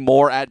maybe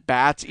more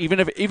at-bats? Even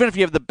if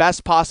you have the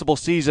best possible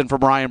season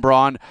from Ryan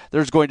Braun,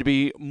 there's going to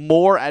be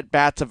more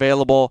at-bats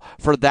available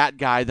for that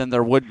guy than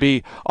there would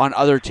be on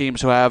other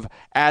teams who have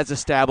as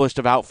established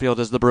of outfield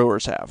as the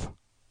Brewers have.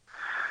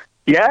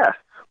 Yeah,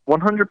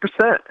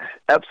 100%.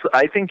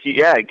 I think,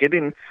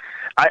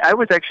 I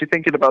was actually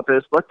thinking about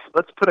this.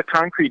 Let's put a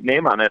concrete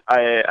name on it.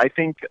 I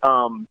think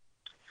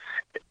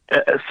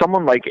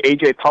someone like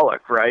A.J.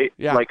 Pollock, right?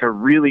 Yeah. Like a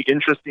really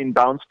interesting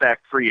bounce-back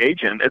free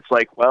agent. It's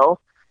like, well,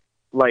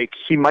 like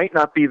he might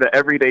not be the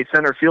everyday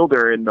center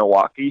fielder in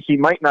Milwaukee. He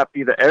might not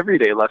be the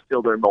everyday left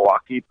fielder in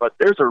Milwaukee, but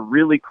there's a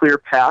really clear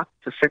path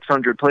to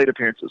 600 plate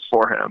appearances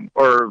for him,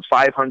 or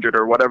 500,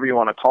 or whatever you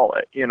want to call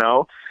it,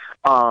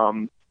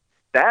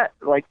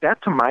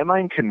 That to my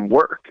mind can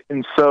work.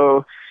 And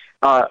so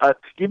to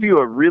give you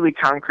a really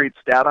concrete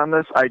stat on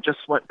this, I just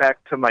went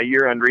back to my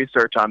year-end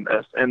research on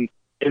this, and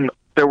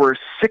there were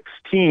 6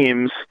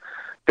 teams.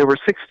 There were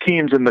 6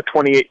 teams in the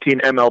 2018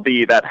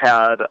 MLB that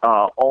had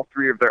all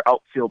 3 of their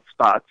outfield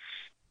spots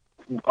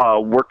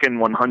work in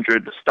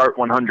 100 to start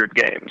 100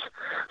 games.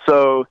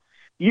 So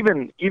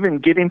even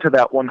getting to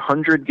that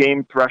 100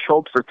 game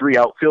threshold for 3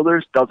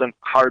 outfielders doesn't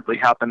hardly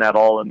happen at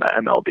all in the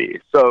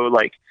MLB. So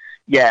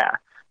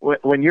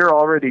when you're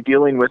already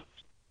dealing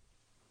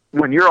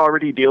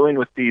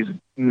with these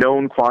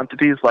known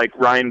quantities like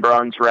Ryan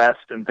Braun's rest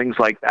and things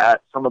like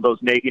that, some of those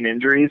nagging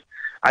injuries,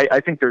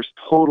 I think there's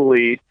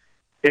totally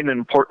an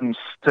importance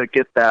to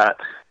get that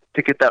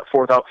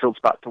fourth outfield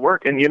spot to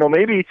work. And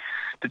maybe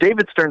to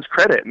David Stern's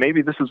credit,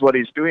 maybe this is what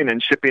he's doing in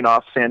shipping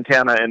off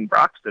Santana and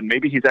Broxton.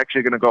 Maybe he's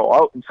actually going to go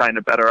out and sign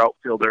a better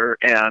outfielder.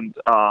 And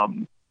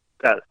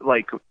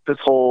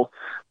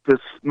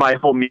my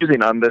whole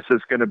musing on this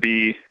is going to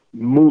be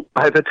moot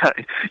by the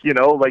time,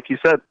 like you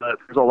said,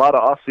 there's a lot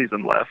of off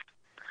season left.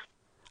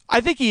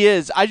 I think he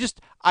is.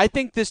 I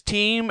think this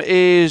team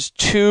is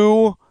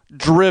too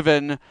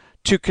driven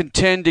to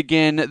contend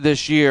again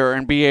this year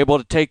and be able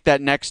to take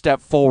that next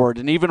step forward.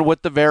 And even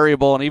with the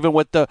variable, and even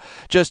with the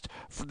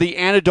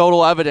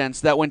anecdotal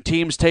evidence that when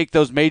teams take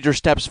those major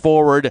steps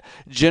forward,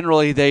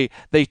 generally they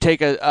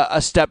take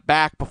a step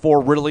back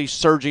before really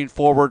surging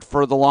forward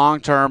for the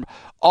long term.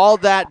 All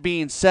that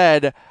being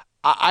said,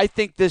 I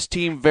think this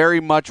team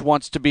very much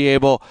wants to be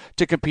able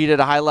to compete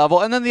at a high level.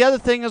 And then the other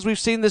thing is we've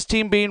seen this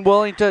team being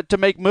willing to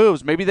make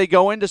moves. Maybe they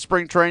go into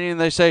spring training and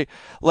they say,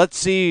 let's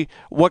see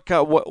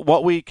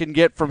what we can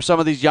get from some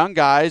of these young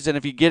guys. And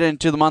if you get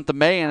into the month of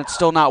May and it's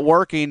still not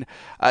working,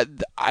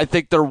 I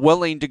think they're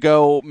willing to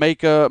go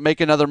make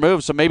another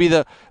move. So maybe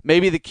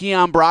the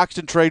Keon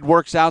Broxton trade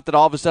works out, that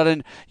all of a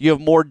sudden you have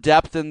more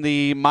depth in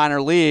the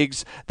minor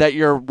leagues, that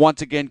you're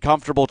once again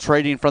comfortable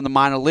trading from the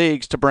minor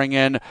leagues to bring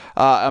in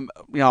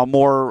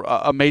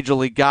a major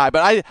league guy.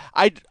 But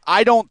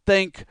I don't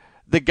think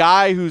the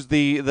guy who's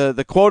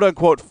the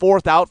quote-unquote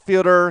fourth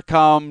outfielder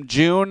come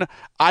June,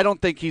 I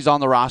don't think he's on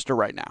the roster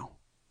right now.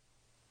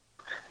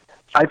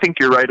 I think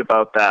you're right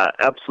about that.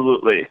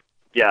 Absolutely.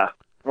 Yeah,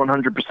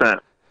 100%.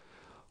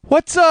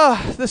 What's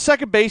the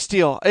second base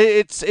deal?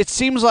 It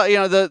seems like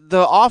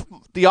the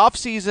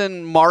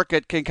off-season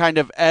market can kind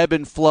of ebb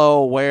and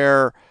flow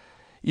where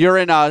you're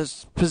in a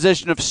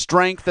position of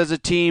strength as a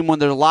team when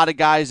there's a lot of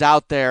guys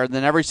out there, and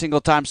then every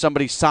single time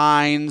somebody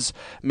signs,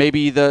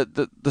 maybe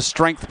the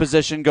strength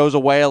position goes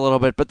away a little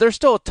bit, but there's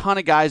still a ton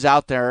of guys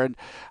out there. And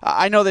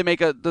I know they make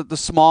the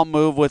small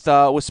move with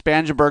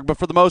Spangenberg, but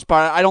for the most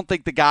part, I don't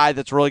think the guy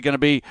that's really going to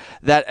be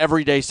that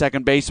everyday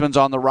second baseman's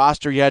on the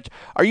roster yet.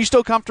 Are you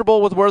still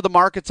comfortable with where the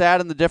market's at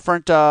and the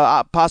different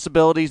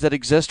possibilities that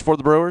exist for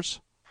the Brewers?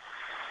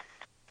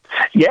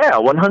 Yeah,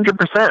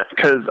 100%.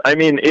 Because I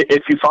mean,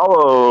 if you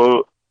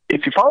follow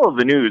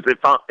the news, it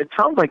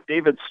sounds like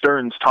David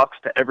Stearns talks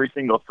to every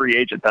single free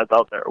agent that's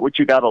out there, which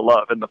you gotta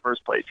love in the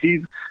first place.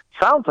 It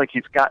sounds like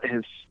he's got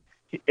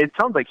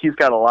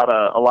a lot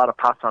of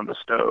pots on the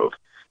stove.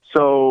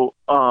 So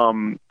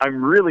I'm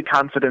really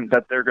confident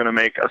that they're going to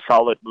make a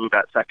solid move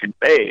at second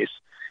base.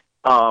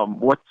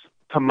 What's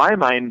to my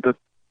mind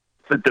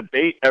the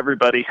debate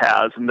everybody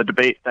has, and the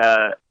debate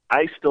that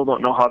I still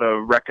don't know how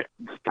to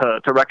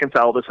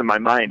reconcile this in my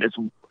mind is,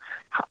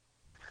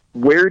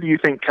 where do you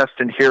think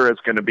Keston Hiura is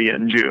going to be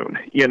in June?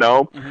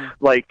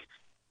 Like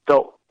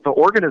the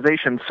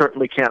organization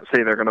certainly can't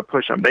say they're going to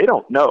push him. They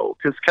don't know,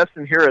 because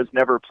Keston Hiura has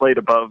never played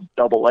above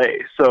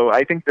Double-A. So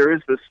I think there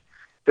is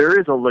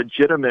a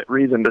legitimate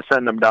reason to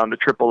send him down to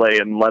Triple-A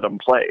and let him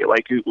play.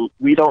 Like,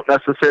 we don't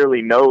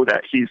necessarily know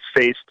that he's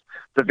faced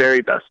the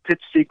very best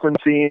pitch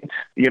sequencing.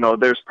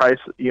 There's price.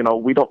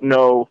 We don't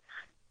know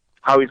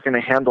how he's going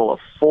to handle a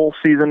full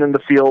season in the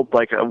field.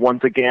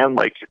 Once again,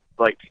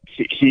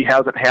 he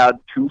hasn't had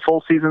 2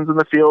 full seasons in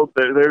the field.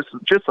 There's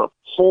just a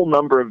whole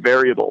number of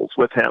variables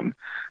with him.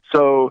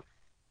 So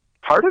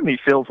part of me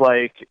feels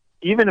like,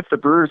 even if the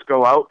Brewers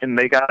go out and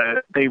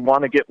they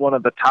want to get one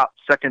of the top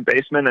second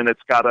basemen, and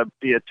it's got to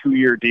be a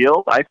 2-year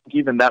deal, I think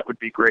even that would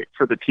be great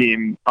for the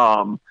team.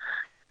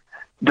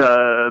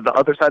 The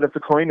other side of the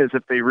coin is,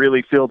 if they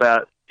really feel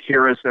that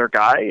here is their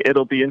guy,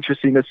 it'll be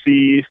interesting to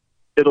see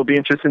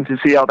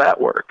how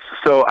that works.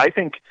 So I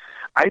think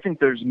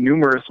there's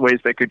numerous ways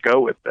they could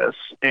go with this,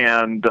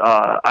 and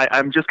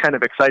I'm just kind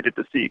of excited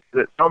to see,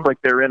 because it sounds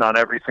like they're in on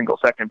every single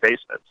second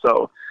baseman.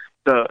 So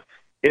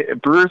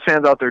Brewers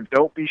fans out there,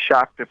 don't be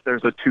shocked if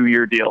there's a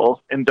 2-year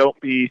deal, and don't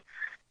be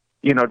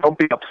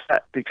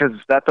upset, because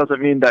that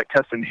doesn't mean that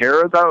Keston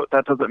Hiura is out.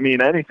 That doesn't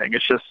mean anything.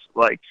 It's just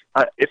like,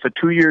 if a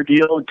 2-year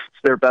deal gets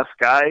their best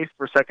guy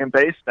for second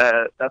base,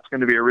 that's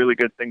going to be a really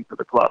good thing for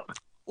the club.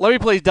 Let me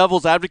play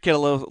devil's advocate a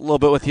little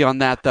bit with you on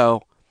that,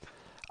 though.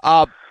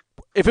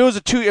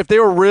 If they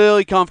were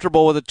really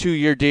comfortable with a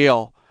 2-year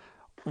deal,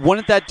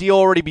 wouldn't that deal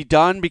already be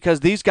done?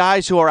 Because these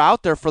guys who are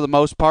out there, for the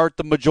most part,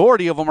 the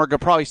majority of them are going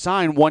to probably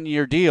sign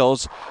 1-year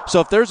deals. So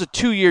if there's a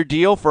 2-year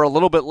deal for a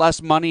little bit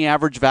less money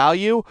average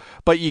value,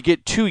 but you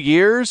get 2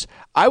 years,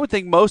 I would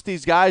think most of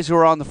these guys who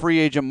are on the free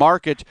agent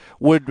market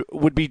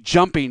would be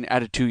jumping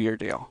at a 2-year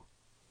deal.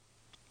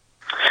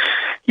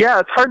 Yeah,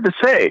 it's hard to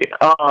say.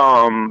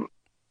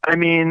 I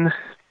mean,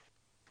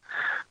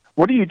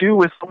 what do you do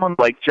with someone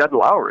like Jed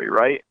Lowry,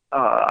 right?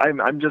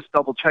 I'm just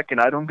double checking.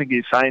 I don't think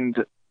he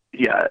signed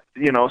yet.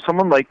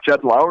 Someone like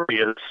Jed Lowry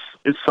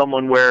is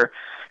someone where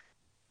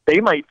they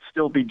might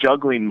still be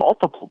juggling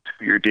multiple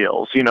 2-year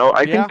deals.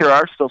 I think there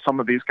are still some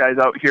of these guys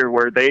out here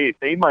where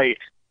they might.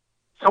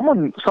 Some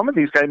of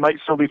these guys might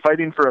still be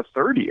fighting for a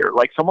 3rd year.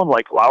 Like someone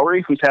like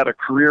Lowry, who's had a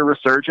career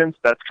resurgence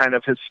that's kind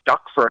of has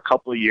stuck for a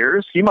couple of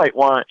years. He might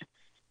want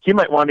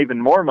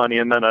even more money,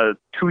 and then a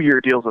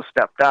 2-year deal's a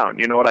step down.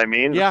 You know what I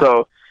mean? Yeah.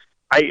 So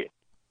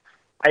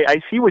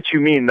I see what you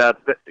mean, that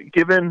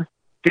given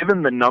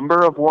the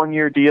number of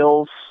 1-year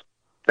deals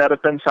that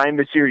have been signed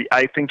this year,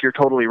 I think you're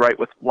totally right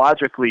with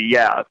logically,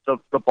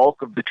 the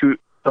bulk of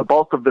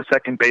the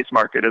second base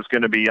market is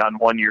going to be on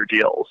 1-year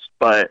deals.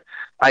 But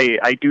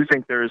I do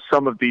think there's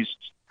some of these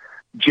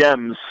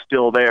gems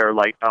still there,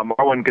 like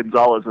Marwin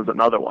Gonzalez is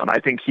another one. I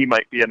think he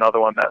might be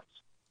another one that's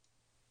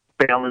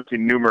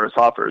balancing numerous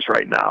offers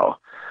right now.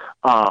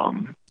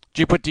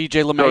 Do you put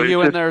DJ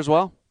LeMahieu in there as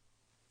well?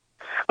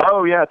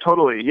 Oh yeah,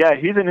 totally. Yeah,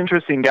 he's an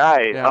interesting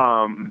guy.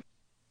 Yeah.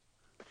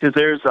 Because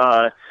there's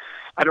I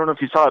don't know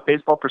if you saw it,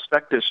 Baseball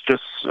Prospectus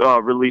just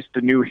released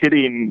a new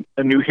hitting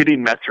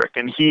metric,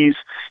 and he's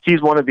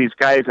one of these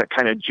guys that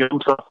kind of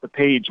jumps off the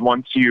page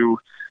once you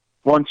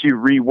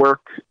rework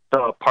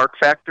the park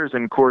factors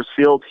in Coors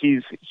Field.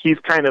 He's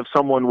kind of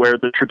someone where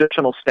the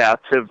traditional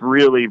stats have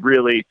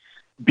really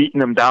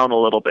beaten him down a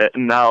little bit,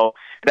 and now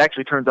it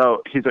actually turns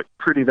out he's a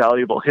pretty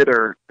valuable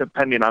hitter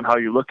depending on how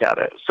you look at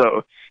it.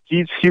 So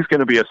he's going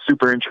to be a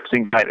super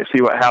interesting guy to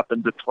see what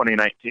happens in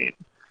 2019.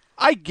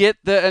 I get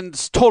and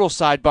it's total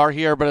sidebar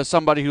here, but as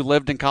somebody who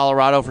lived in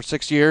Colorado for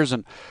 6 years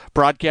and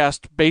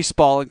broadcast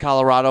baseball in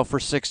Colorado for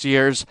 6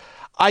 years,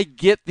 I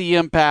get the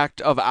impact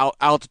of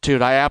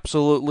altitude. I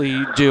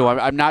absolutely do.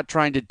 I'm not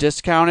trying to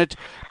discount it,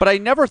 but I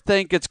never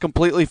think it's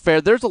completely fair.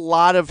 There's a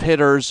lot of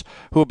hitters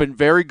who have been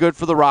very good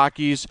for the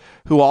Rockies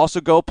who also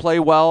go play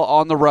well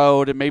on the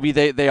road, and maybe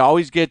they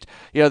always get,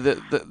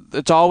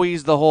 it's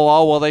always the whole,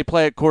 oh, well, they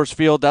play at Coors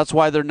Field. That's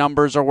why their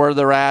numbers are where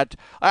they're at.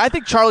 I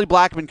think Charlie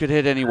Blackmon could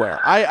hit anywhere.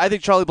 I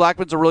think Charlie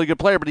Blackmon's a really good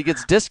player, but he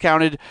gets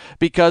discounted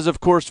because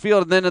of Coors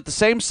Field. And then at the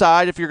same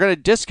side, if you're going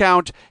to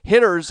discount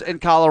hitters in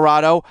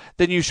Colorado,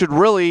 then you should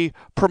really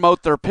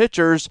promote their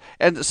pitchers.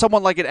 And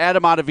someone like an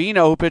Adam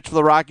Ottavino, who pitched for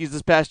the Rockies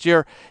this past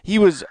year,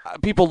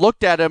 people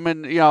looked at him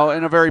in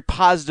a very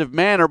positive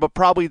manner, but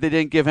probably they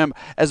didn't give him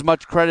as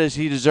much credit as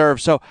he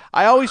deserves. So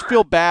I always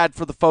feel bad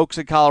for the folks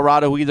in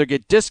Colorado who either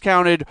get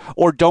discounted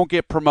or don't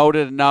get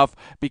promoted enough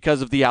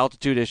because of the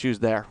altitude issues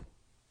there.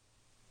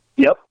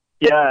 Yep.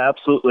 Yeah,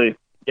 absolutely.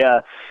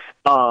 Yeah.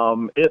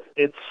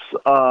 It's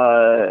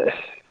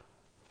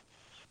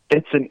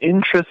an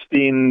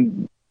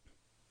interesting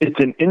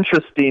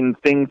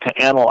thing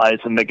to analyze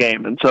in the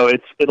game, and so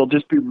it'll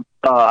just be.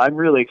 I'm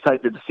really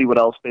excited to see what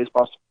else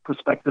Baseball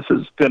Prospectus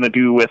is going to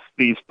do with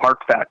these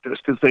park factors,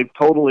 because they've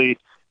totally.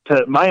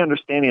 To my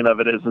understanding of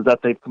it is that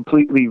they've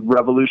completely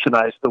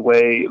revolutionized the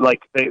way.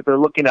 Like they're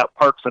looking at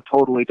parks a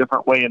totally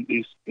different way in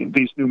these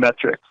new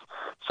metrics.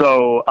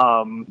 So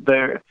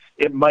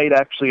it might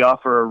actually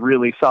offer a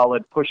really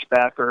solid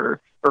pushback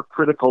or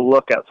critical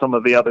look at some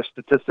of the other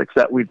statistics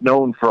that we've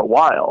known for a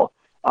while.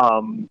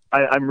 I'm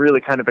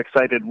really kind of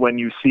excited when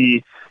you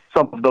see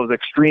some of those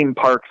extreme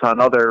parks on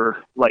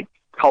other, like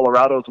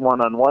Colorado's one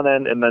on one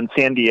end, and then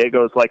San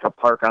Diego's like a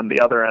park on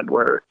the other end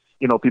where,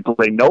 people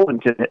say no one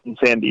can hit in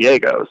San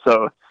Diego.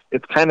 So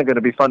it's kind of going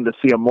to be fun to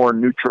see a more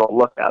neutral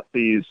look at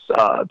these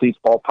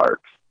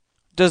ballparks.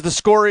 Does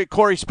the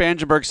Corey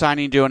Spangenberg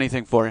signing do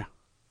anything for you?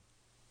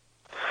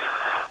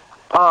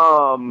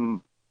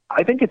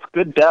 I think it's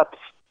good depth.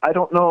 I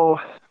don't know.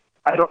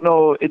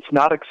 It's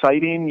not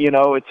exciting,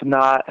 it's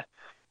not,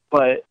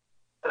 but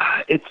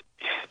it's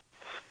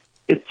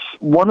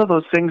one of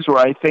those things where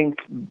I think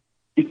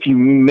if you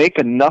make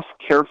enough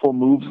careful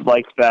moves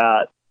like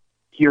that,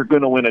 you're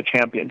going to win a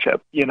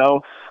championship,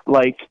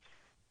 like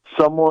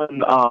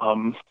someone,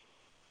 I'm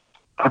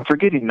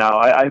forgetting now.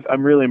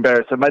 I'm really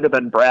embarrassed. It might've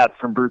been Brad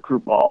from Brew Crew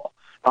Ball.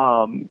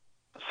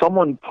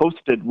 Someone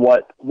posted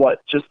what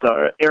just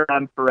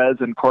Aaron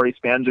Perez and Corey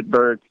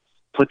Spangenberg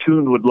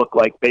platoon would look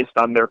like based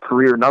on their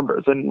career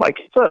numbers. And like,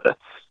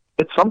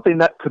 it's something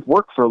that could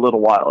work for a little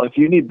while. If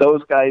you needed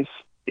those guys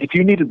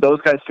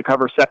to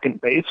cover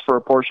second base for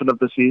a portion of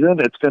the season,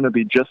 it's going to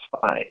be just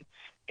fine.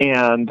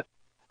 And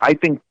I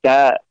think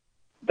that's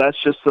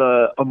just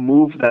a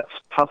move that's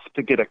tough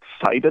to get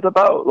excited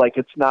about. Like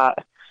it's not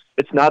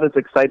as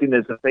exciting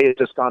as if they had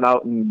just gone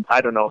out and,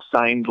 I don't know,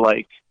 signed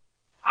like,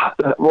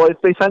 well, if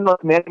they signed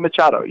like Manny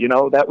Machado,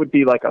 that would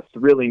be like a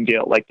thrilling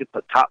deal. Like it's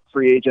a top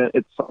free agent.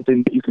 It's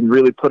something that you can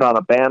really put on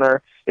a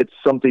banner. It's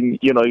something,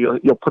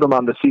 you'll put them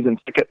on the season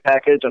ticket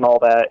package and all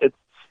that.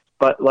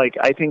 But like,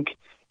 I think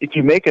if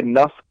you make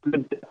enough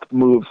good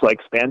moves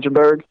like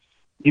Spangenberg,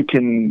 you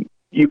can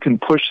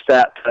push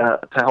that to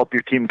help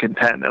your team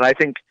contend. And I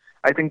think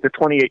the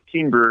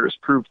 2018 Brewers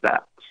proved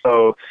that.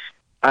 So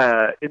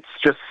it's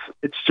just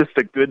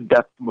a good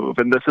depth move,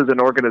 and this is an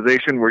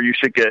organization where you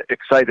should get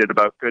excited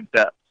about good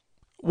depth.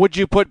 Would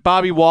you put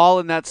Bobby Wall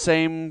in that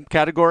same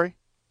category?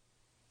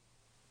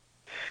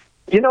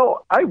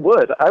 I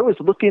would. I was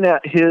looking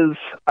at his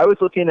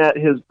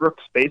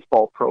Brooks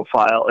baseball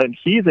profile, and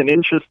he's an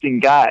interesting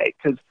guy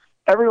because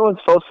everyone's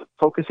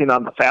focusing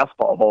on the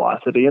fastball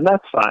velocity, and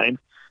that's fine.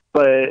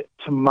 But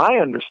to my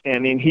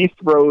understanding, he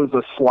throws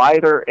a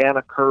slider and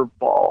a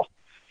curveball.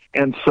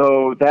 And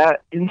so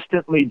that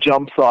instantly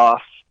jumps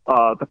off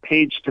the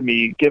page to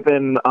me,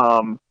 given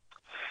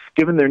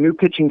their new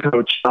pitching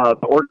coach, the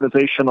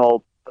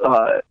organizational,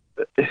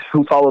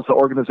 who follows the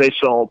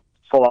organizational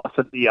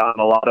philosophy on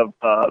a lot of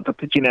the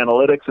pitching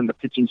analytics and the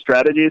pitching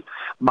strategies.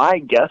 My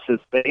guess is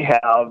they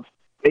have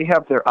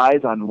their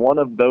eyes on one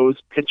of those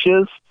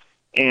pitches,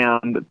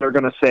 and they're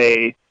going to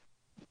say,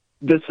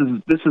 this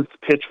is the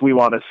pitch we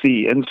want to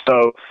see. And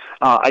so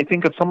I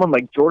think of someone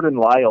like Jordan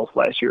Lyles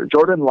last year.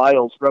 Jordan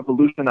Lyles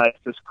revolutionized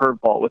his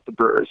curveball with the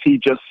Brewers. He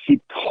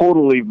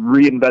totally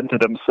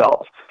reinvented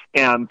himself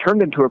and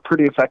turned into a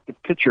pretty effective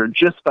pitcher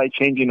just by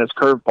changing his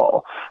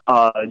curveball.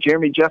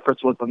 Jeremy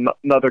Jeffress was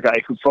another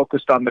guy who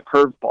focused on the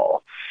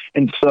curveball.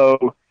 And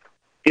so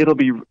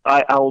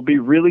I'll be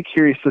really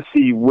curious to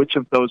see which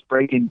of those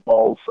breaking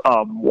balls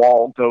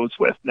Wall goes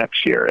with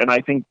next year. And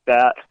I think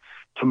that,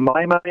 to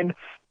my mind,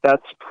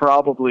 that's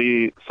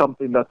probably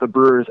something that the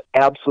Brewers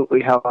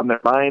absolutely have on their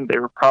mind. They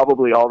were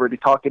probably already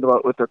talking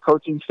about with their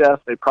coaching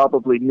staff. They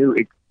probably knew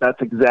that's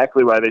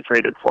exactly why they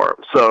traded for him.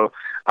 So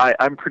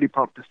I'm pretty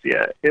pumped to see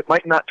it. It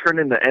might not turn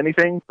into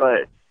anything,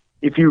 but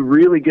if you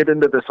really get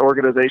into this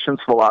organization's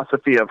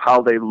philosophy of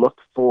how they look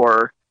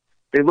for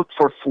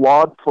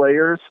flawed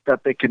players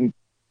that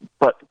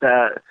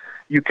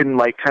you can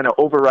like kind of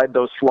override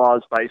those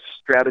flaws by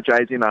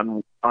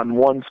strategizing on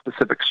one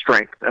specific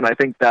strength. And I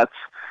think that's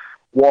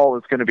Wall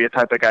is going to be a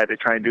type of guy to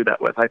try and do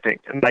that with, I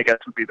think, and I guess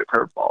would be the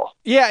curveball.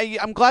 Yeah,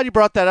 I'm glad you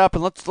brought that up,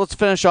 and let's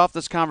finish off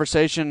this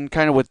conversation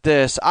kind of with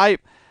this. I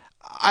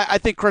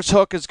think Chris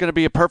Hook is going to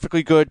be a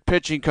perfectly good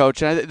pitching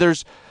coach, and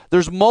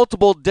there's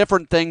multiple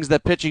different things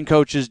that pitching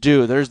coaches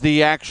do. There's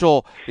the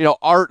actual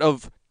art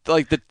of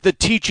like the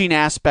teaching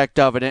aspect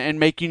of it and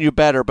making you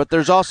better, but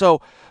there's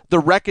also the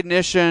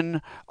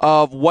recognition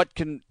of what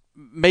can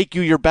make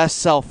you your best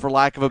self, for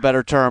lack of a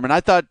better term. And I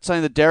thought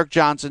something that Derek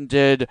Johnson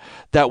did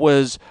that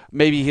was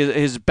maybe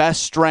his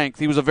best strength.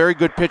 He was a very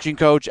good pitching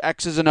coach,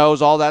 X's and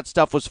O's, all that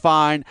stuff was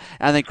fine.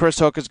 And I think Chris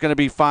Hook is going to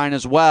be fine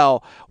as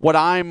well. What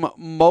I'm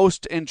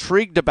most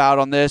intrigued about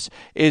on this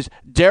is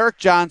Derek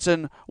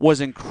Johnson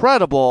was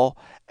incredible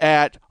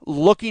at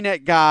looking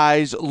at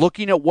guys,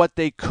 looking at what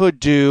they could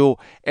do,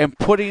 and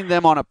putting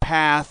them on a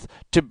path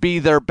to be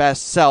their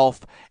best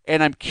self.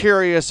 And I'm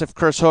curious if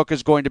Chris Hook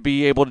is going to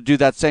be able to do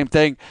that same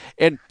thing.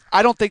 And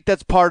I don't think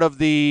that's part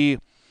of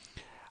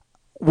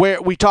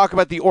where we talk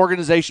about the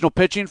organizational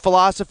pitching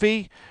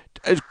philosophy.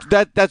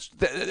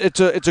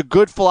 It's a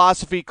good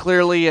philosophy,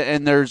 clearly,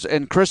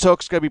 and Chris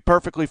Hook's going to be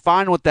perfectly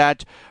fine with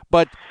that.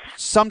 But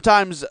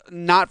sometimes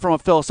not from a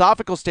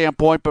philosophical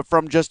standpoint, but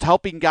from just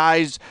helping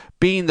guys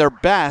being their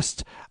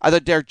best. I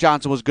thought Derek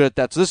Johnson was good at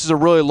that. So this is a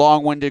really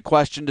long-winded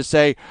question to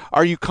say,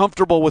 are you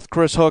comfortable with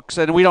Chris Hook's,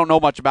 and we don't know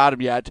much about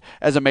him yet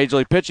as a Major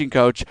League pitching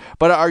coach,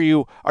 but are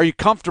you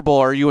comfortable?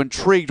 Are you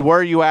intrigued? Where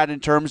are you at in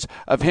terms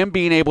of him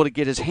being able to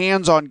get his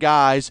hands on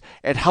guys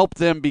and help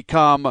them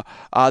become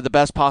the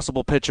best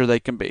possible pitcher they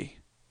can be?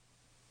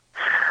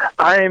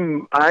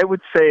 I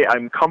would say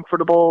I'm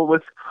comfortable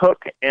with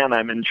Hook, and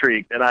I'm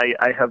intrigued, and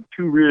I have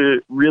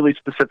two really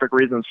specific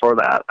reasons for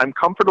that. I'm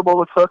comfortable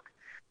with Hook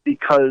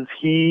because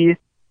he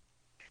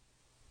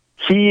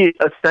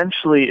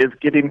essentially is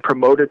getting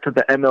promoted to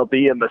the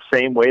MLB in the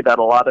same way that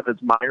a lot of his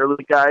minor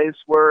league guys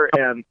were,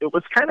 and it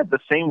was kind of the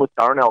same with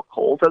Darnell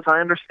Coles, as I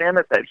understand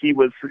it, that he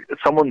was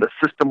someone the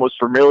system was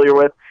familiar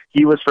with.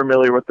 He was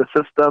familiar with the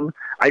system.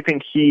 I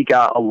think he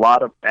got a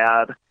lot of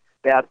bad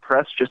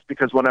press just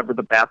because whenever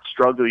the bats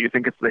struggle, you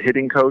think it's the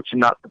hitting coach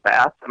and not the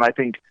bats. And I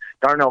think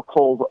Darnell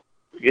Coles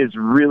is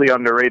really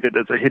underrated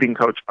as a hitting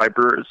coach by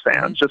Brewers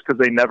fans, just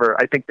because I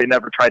think they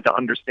never tried to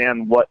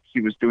understand what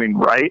he was doing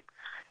right.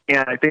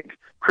 And I think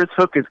Chris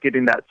Hook is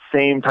getting that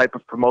same type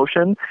of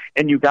promotion.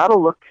 And you got to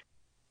look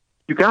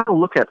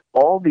at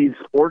all these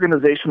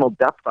organizational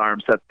depth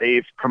arms that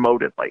they've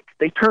promoted. Like,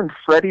 they turned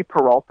Freddie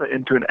Peralta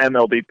into an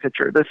MLB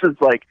pitcher. This is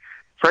like,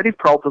 Freddie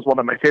Peralta is one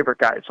of my favorite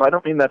guys, so I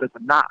don't mean that as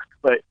a knock,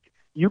 but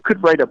you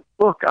could write a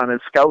book on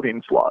his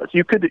scouting flaws.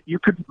 You could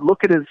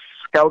look at his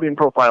scouting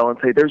profile and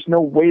say, there's no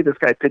way this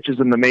guy pitches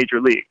in the major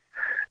league.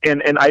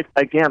 And I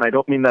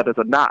don't mean that as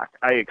a knock,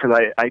 because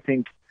I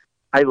think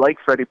I like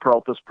Freddie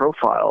Peralta's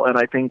profile, and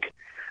I think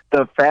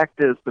the fact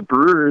is the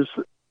Brewers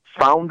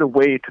found a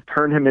way to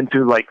turn him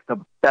into like the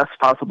best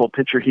possible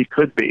pitcher he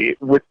could be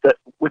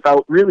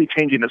without really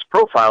changing his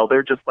profile.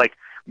 They're just like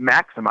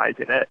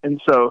maximizing it. And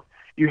so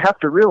you have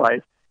to realize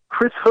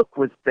Chris Hook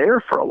was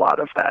there for a lot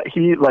of that.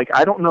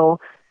 I don't know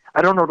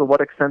to what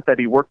extent that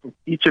he worked with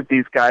each of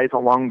these guys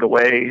along the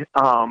way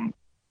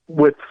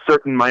with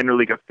certain minor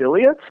league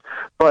affiliates,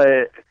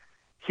 but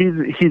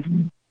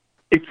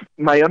it's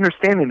my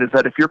understanding is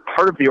that if you're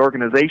part of the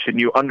organization,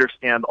 you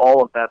understand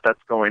all of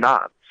that's going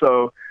on.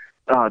 So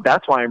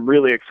that's why I'm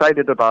really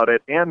excited about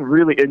it and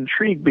really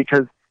intrigued,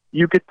 because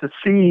you get to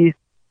see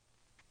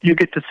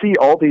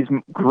all these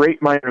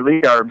great minor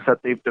league arms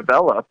that they've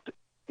developed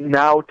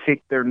now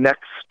take their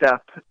next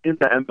step in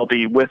the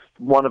MLB with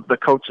one of the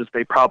coaches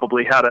they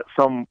probably had at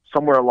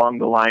somewhere along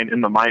the line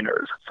in the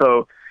minors.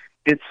 So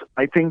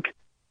I think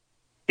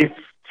if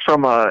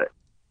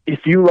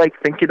you like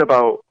thinking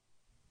about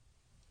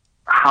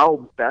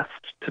how best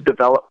to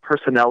develop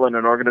personnel in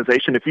an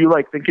organization, if you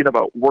like thinking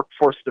about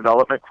workforce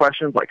development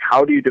questions, like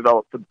how do you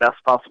develop the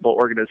best possible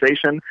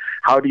organization?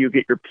 How do you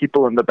get your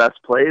people in the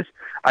best place?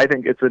 I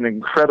think it's an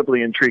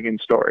incredibly intriguing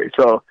story.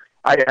 So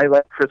I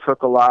like Chris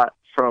Hook a lot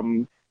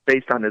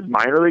based on his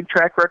minor league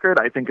track record.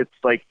 I think it's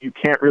like you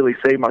can't really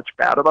say much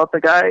bad about the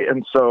guy.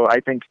 And so I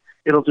think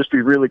it'll just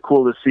be really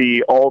cool to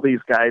see all these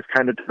guys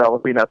kind of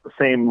developing at the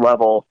same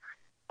level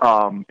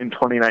in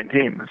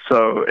 2019.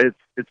 So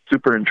it's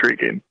super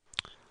intriguing.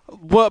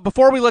 Well,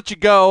 before we let you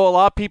go, a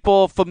lot of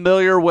people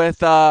familiar with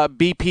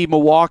BP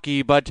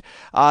Milwaukee, but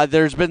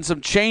there's been some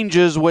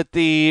changes with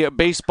the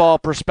Baseball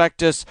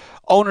Prospectus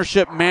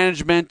ownership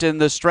management and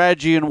the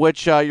strategy in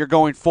which you're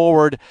going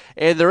forward.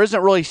 And there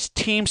isn't really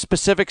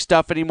team-specific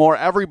stuff anymore.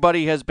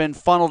 Everybody has been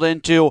funneled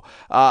into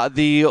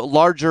the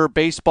larger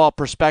Baseball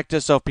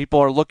Prospectus. So if people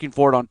are looking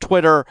for it on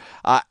Twitter,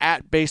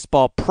 at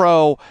Baseball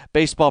Pro,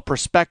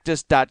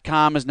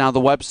 baseballprospectus.com is now the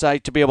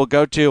website to be able to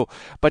go to.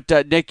 But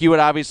Nick, you would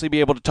obviously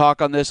be able to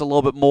talk on this a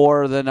little bit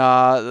more than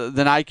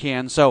I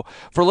can. So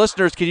for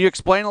listeners, can you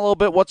explain a little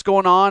bit what's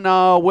going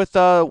on with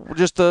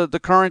just the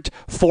current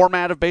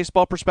format of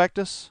Baseball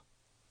Prospectus?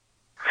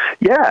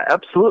 Yeah,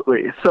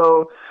 absolutely.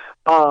 So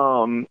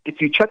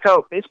if you check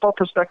out Baseball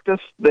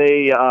Prospectus,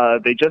 they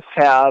just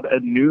had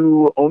a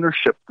new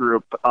ownership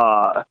group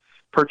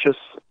purchase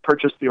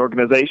the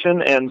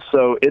organization, and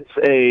so it's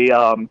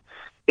an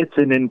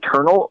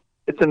internal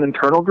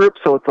group.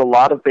 So it's a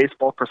lot of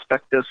Baseball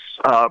Prospectus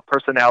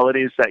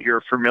personalities that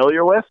you're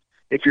familiar with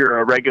if you're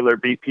a regular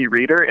BP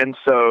reader, and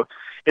so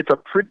it's a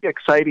pretty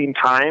exciting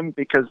time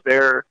because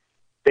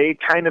they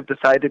kind of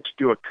decided to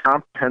do a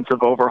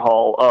comprehensive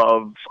overhaul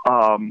of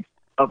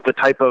the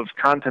type of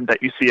content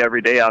that you see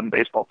every day on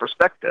Baseball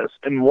Prospectus.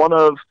 And one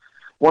of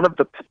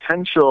the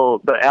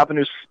potential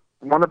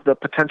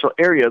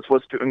areas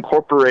was to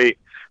incorporate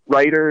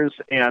writers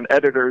and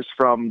editors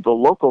from the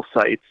local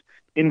sites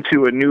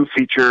into a new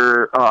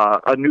feature,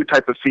 a new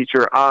type of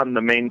feature on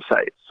the main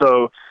site.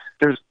 So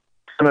there's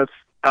kind of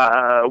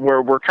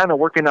we're kind of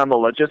working on the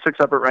logistics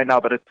of it right now,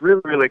 but it's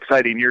really, really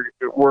exciting.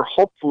 We're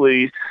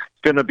hopefully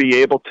going to be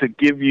able to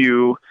give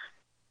you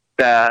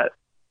that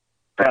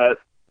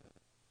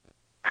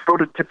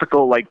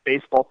prototypical like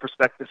Baseball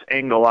Prospectus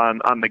angle on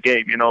the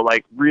game.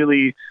 Like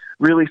really,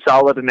 really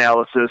solid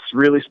analysis,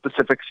 really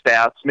specific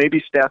stats,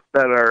 maybe stats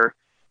that are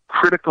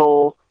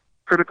critical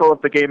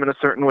of the game in a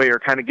certain way, or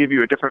kind of give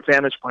you a different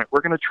vantage point.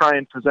 We're going to try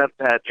and present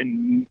that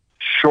in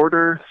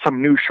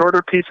some new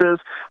shorter pieces.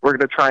 We're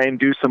going to try and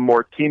do some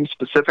more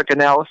team-specific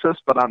analysis,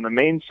 but on the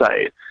main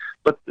site.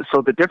 But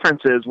so the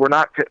difference is we're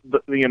not,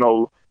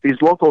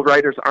 these local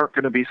writers aren't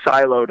going to be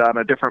siloed on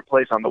a different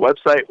place on the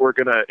website.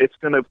 It's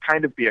going to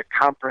kind of be a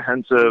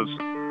comprehensive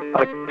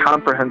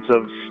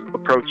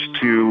approach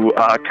to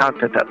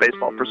content at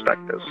Baseball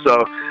Prospectus.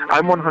 So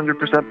I'm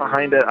 100%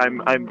 behind it.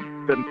 I've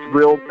been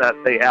thrilled that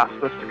they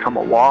asked us to come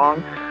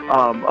along.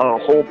 A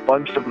whole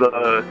bunch of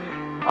the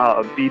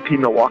BP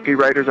Milwaukee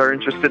writers are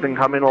interested in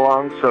coming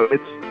along, so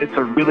it's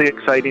a really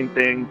exciting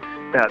thing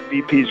that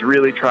BP's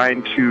really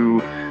trying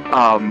to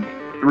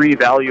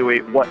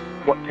reevaluate what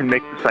can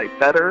make the site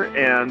better,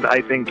 and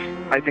I think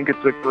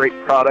it's a great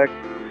product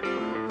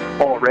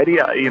already.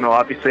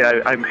 Obviously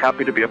I'm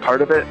happy to be a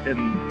part of it,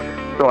 and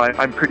so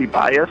I'm pretty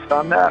biased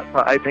on that,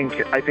 but I think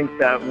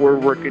that we're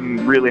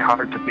working really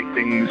hard to make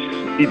things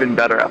even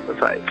better at the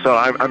site. So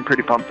I'm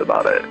pretty pumped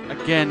about it.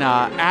 Again,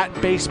 at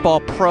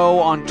Baseball Pro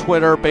on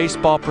Twitter,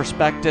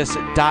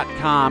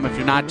 baseballprospectus.com. If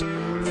you're not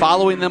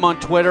following them on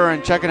Twitter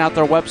and checking out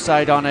their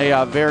website on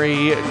a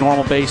very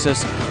normal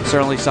basis,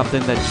 certainly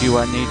something that you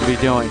need to be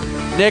doing.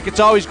 Nick, it's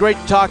always great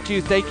to talk to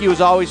you. Thank you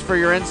as always for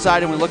your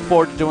insight, and we look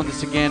forward to doing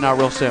this again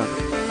real soon.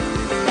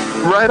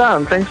 Right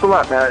on. Thanks a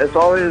lot, Matt. It's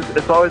always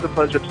a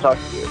pleasure to talk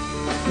to you.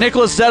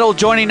 Nicholas Zettel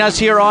joining us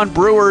here on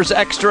Brewers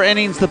Extra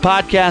Innings, the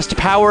podcast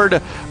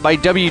powered by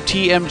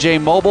WTMJ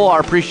Mobile.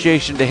 Our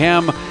appreciation to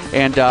him,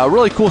 and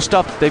really cool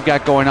stuff that they've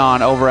got going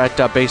on over at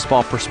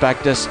Baseball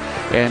Prospectus,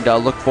 and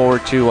look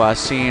forward to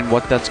seeing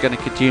what that's going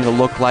to continue to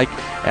look like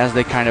as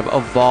they kind of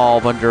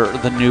evolve under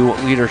the new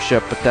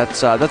leadership. But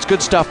that's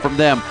good stuff from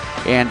them,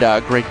 and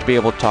great to be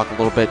able to talk a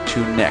little bit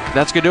to Nick.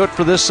 That's going to do it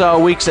for this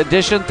week's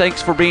edition.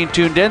 Thanks for being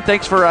tuned in.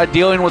 Thanks for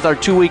dealing with our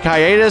 2-week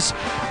hiatus.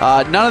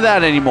 None of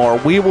that anymore.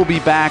 We will be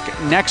back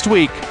next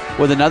week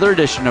with another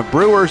edition of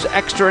Brewers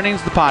Extra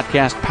Innings, the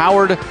podcast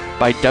powered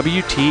by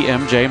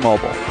WTMJ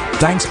Mobile.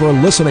 Thanks for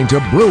listening to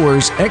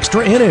Brewers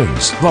Extra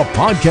Innings, the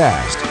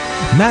podcast.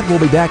 Matt will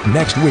be back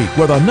next week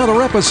with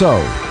another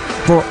episode.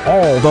 For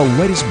all the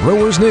latest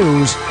Brewers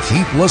news,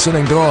 keep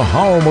listening to the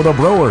home of the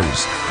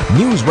Brewers,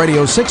 News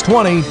Radio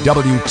 620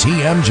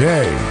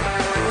 WTMJ.